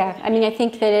 Yeah, I mean, I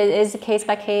think that it is a case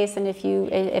by case, and if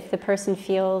the person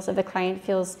feels, if the client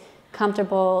feels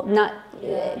comfortable,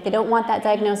 they don't want that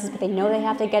diagnosis, but they know they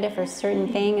have to get it for a certain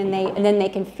thing, and then they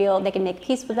can make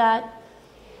peace with that.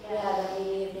 Yeah, that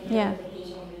maybe if they Yeah. the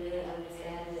patient can really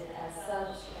understand it as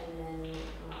such, and then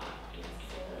not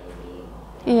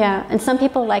necessarily. Yeah, and some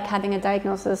people like having a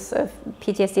diagnosis of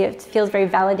PTSD. It feels very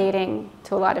validating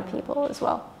to a lot of people as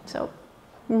well. So.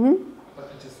 But I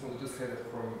just wanted to say that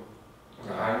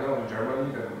I know in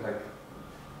Germany that like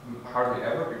hardly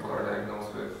ever people are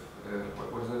diagnosed with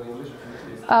what is it in English?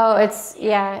 Oh, it's They do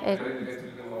them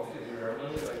mostly in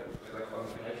Germany, like on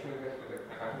the connection with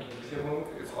Accompaniment,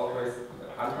 it's always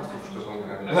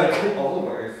Anpassungsstörungen, like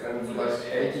always, and it's like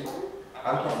 80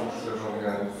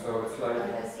 Anpassungsstörungen. So it's like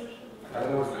I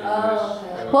don't know what's the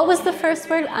English. What was the first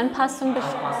word?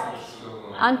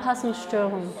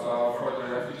 Anpassungsstörung. For the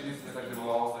refugees, it's like the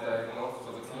most diagnosed, so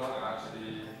it's not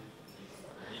actually.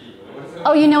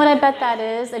 Oh, you know what I bet that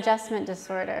is? Adjustment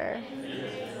disorder.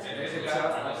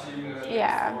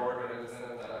 Yeah.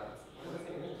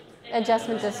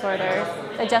 Adjustment disorder.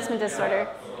 Adjustment disorder.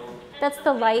 That's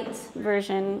the light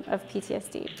version of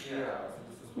PTSD.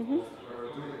 Mm-hmm.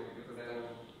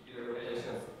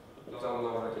 Don't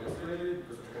know what it is really,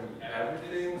 because it can be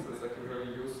everything, so it's like a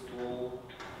really useful.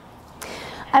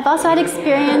 I've also had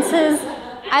experiences.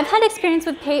 I've had experience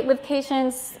with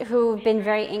patients who've been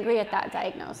very angry at that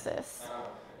diagnosis.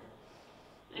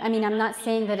 I mean, I'm not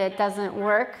saying that it doesn't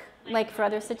work like for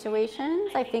other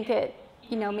situations. I think it,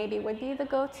 maybe would be the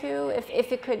go-to if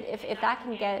that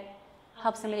can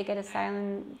help somebody get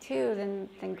asylum too.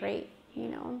 Then great.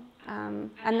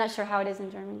 I'm not sure how it is in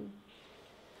Germany.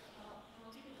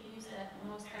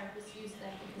 Most therapists use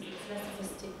that because it's less of a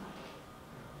stigma.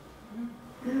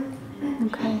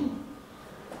 Okay.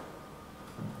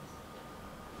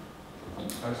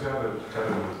 Actually, I have a kind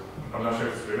of, I'm not sure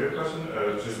if it's really a question,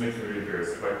 it just makes me really curious.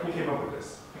 Like, who came up with this?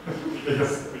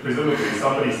 Because presumably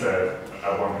somebody said,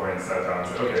 at one point, sat down and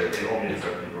said, okay, we only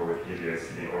accept people with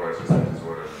PTSD or adjustment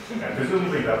disorder. And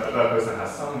presumably that person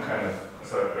has some kind of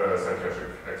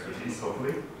psychiatric expertise,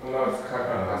 hopefully. No, it's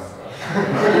kind of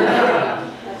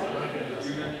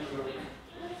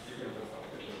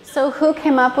So who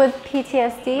came up with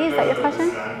PTSD? Is that your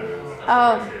question?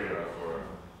 Oh.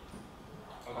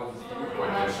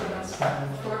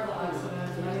 Historical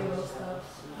accidents, many of those stuff.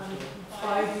 And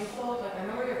by default, I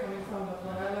know where you're coming from, but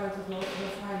what I learned is most of the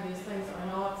time these things are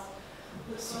not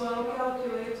this well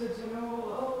calculated,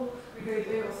 grade A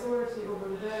authority over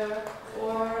there,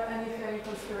 or anything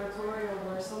conspiratorial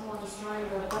where someone is trying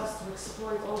their best to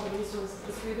exploit all the resources.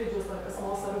 It's really just like a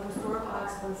small set of historical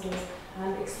accidents and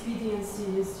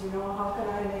expediencies, how can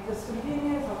I make this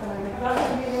convenient, how can I make that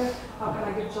convenient, how can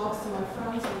I give jobs to my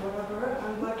friends or whatever,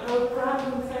 and like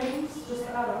random things just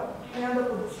add up, and end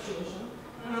up with this situation.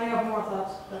 And I have more of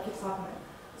that keeps happening.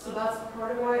 So that's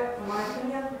part of why, in my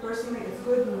opinion, personally, it's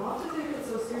good not to take it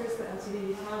so seriously and to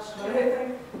be detached. But I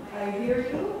think I hear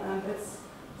you, and it's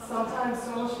sometimes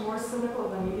so much more cynical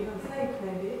than you even think,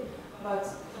 maybe. But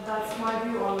that's my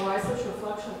view on why such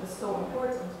reflection is so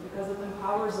important, because it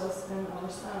empowers us in our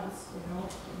stance,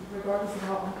 regardless of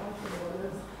how uncomfortable it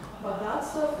is. But that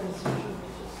stuff is usually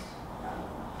just,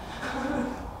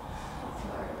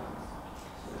 sorry.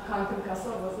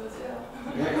 Krankenkasse, was it? Yeah,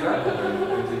 exactly. In the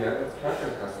end, it's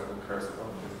Krankenkasse who cares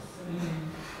about this.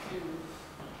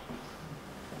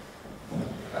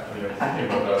 Thinking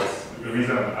about that, the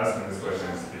reason I'm asking this question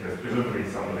is because presumably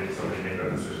somebody made that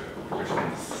decision, which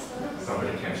means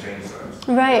somebody can change that.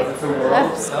 Right. It's a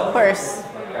World course.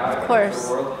 Of course. It's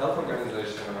a World Health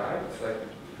Organization, right? It's like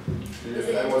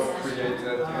DSM was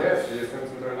created. Yes, DSM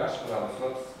is international. It's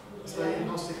not. It's like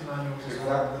agnostic manual to the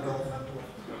government.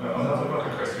 No, I'm not talking about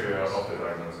the criteria of the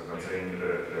diagnosis. I'm saying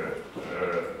the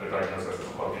diagnosis as a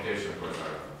qualification for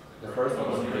asylum. The first one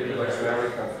was created like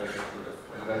American psychiatrists,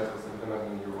 and then it was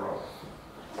implemented in Europe.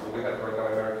 So we have right now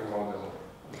American model.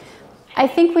 I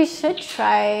think we should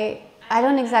try. I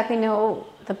don't exactly know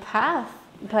the path,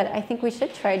 but I think we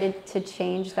should try to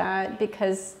change that,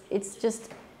 because it's just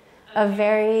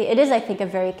it is, I think, a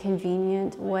very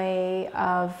convenient way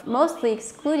of mostly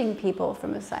excluding people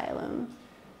from asylum.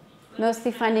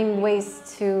 Mostly finding ways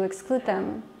to exclude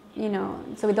them,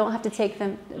 so we don't have to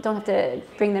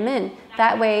bring them in.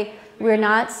 That way, we're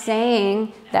not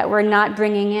saying that we're not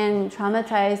bringing in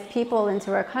traumatized people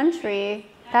into our country.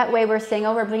 That way, we're saying,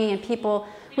 we're bringing in people.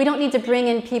 We don't need to bring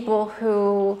in people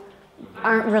who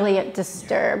aren't really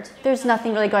disturbed. There's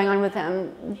nothing really going on with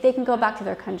them. They can go back to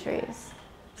their countries.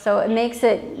 So it makes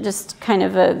it just kind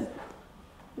of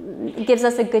it gives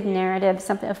us a good narrative,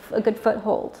 a good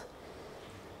foothold.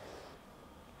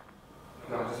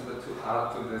 No, just to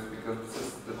add to this, because this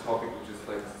is the topic which is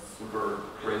like super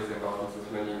crazy about since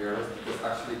many years, because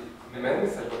actually many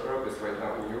psychotherapists right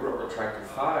now in Europe are trying to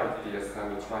fight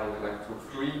DSM and trying like to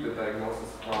free the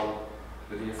diagnosis from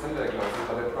the DSM diagnosis,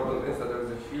 but the problem is that there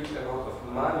is a huge amount of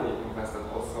money invested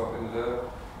also in the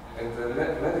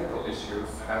medical issues,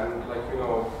 and like, you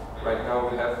know, right now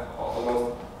we have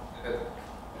almost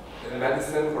a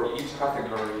medicine for each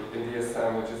category in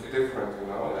DSM, which is different, you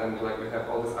know, and like we have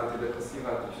all this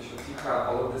antidepressiva, antipsychotica,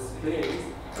 all of these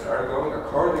things that are going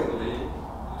accordingly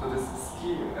to this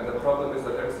scheme, and the problem is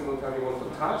that every single time you want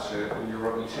to touch it in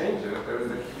Europe and change it, there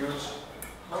is a huge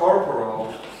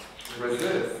corporal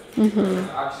resist. It's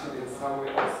actually in some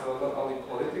way also not only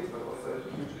politics, but also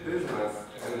a huge business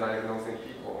in diagnosing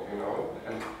people, you know,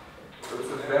 and so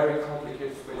it's a very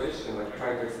complicated situation, like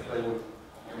trying to explain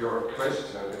your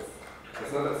question.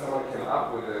 It's not that someone came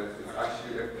up with it, it's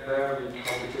actually a very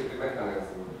complicated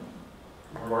mechanism,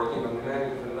 working on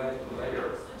many different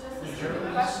layers. Just a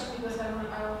simple question, because I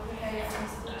don't think I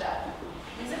understood that.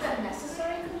 Is it a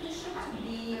necessary condition to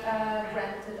be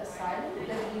granted asylum,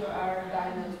 that you are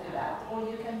diagnosed with that, or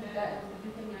you can be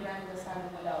granted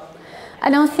asylum without that? I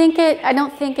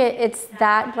don't think it's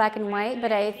that black and white,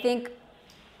 but I think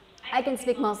I can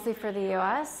speak mostly for the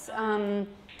U.S.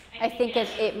 I think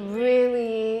it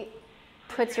really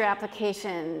puts your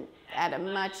application at a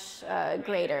much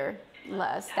greater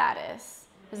status.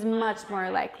 Is much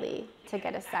more likely to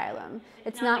get asylum.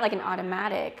 It's not like an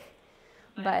automatic,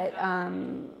 but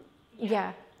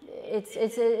yeah,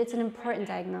 it's an important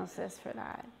diagnosis for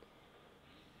that.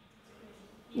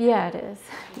 Yeah, it is.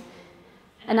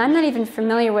 And I'm not even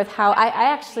familiar with how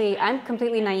I'm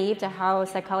completely naive to how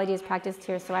psychology is practiced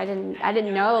here. So I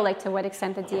didn't know like to what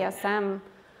extent the DSM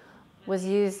was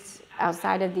used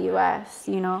outside of the U.S.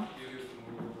 You know.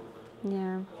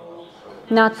 Yeah.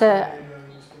 Not the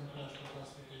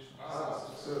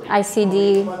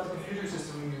ICD. But the computer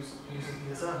system uses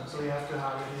DSM, so you have to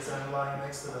have a DSM lying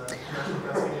next to the international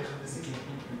classification disease.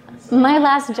 So My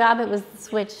last job, it was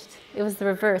switched. It was the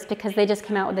reverse, because they just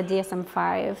came out with the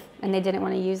DSM-5 and they didn't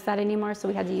want to use that anymore, so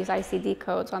we had to use ICD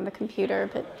codes on the computer,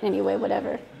 but anyway,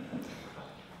 whatever.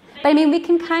 But I mean, we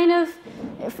can kind of,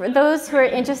 for those who are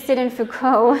interested in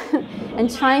Foucault and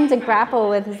trying to grapple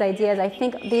with his ideas, I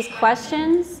think these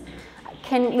questions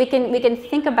we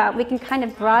can kind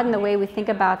of broaden the way we think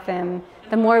about them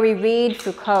the more we read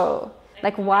Foucault.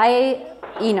 Like why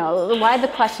the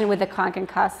question with the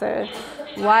Krankenkasse,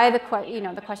 why the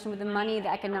question with the money,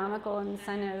 the economical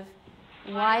incentive,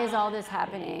 why is all this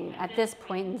happening at this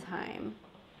point in time?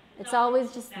 It's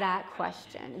always just that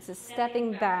question. It's just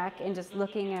stepping back and just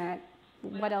looking at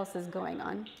what else is going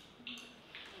on.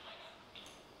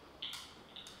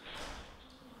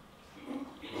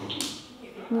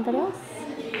 Anybody else?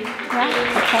 Yeah?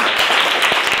 Okay.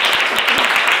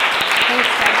 Thanks,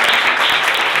 guys.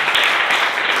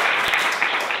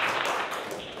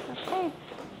 Okay.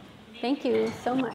 Thank you so much.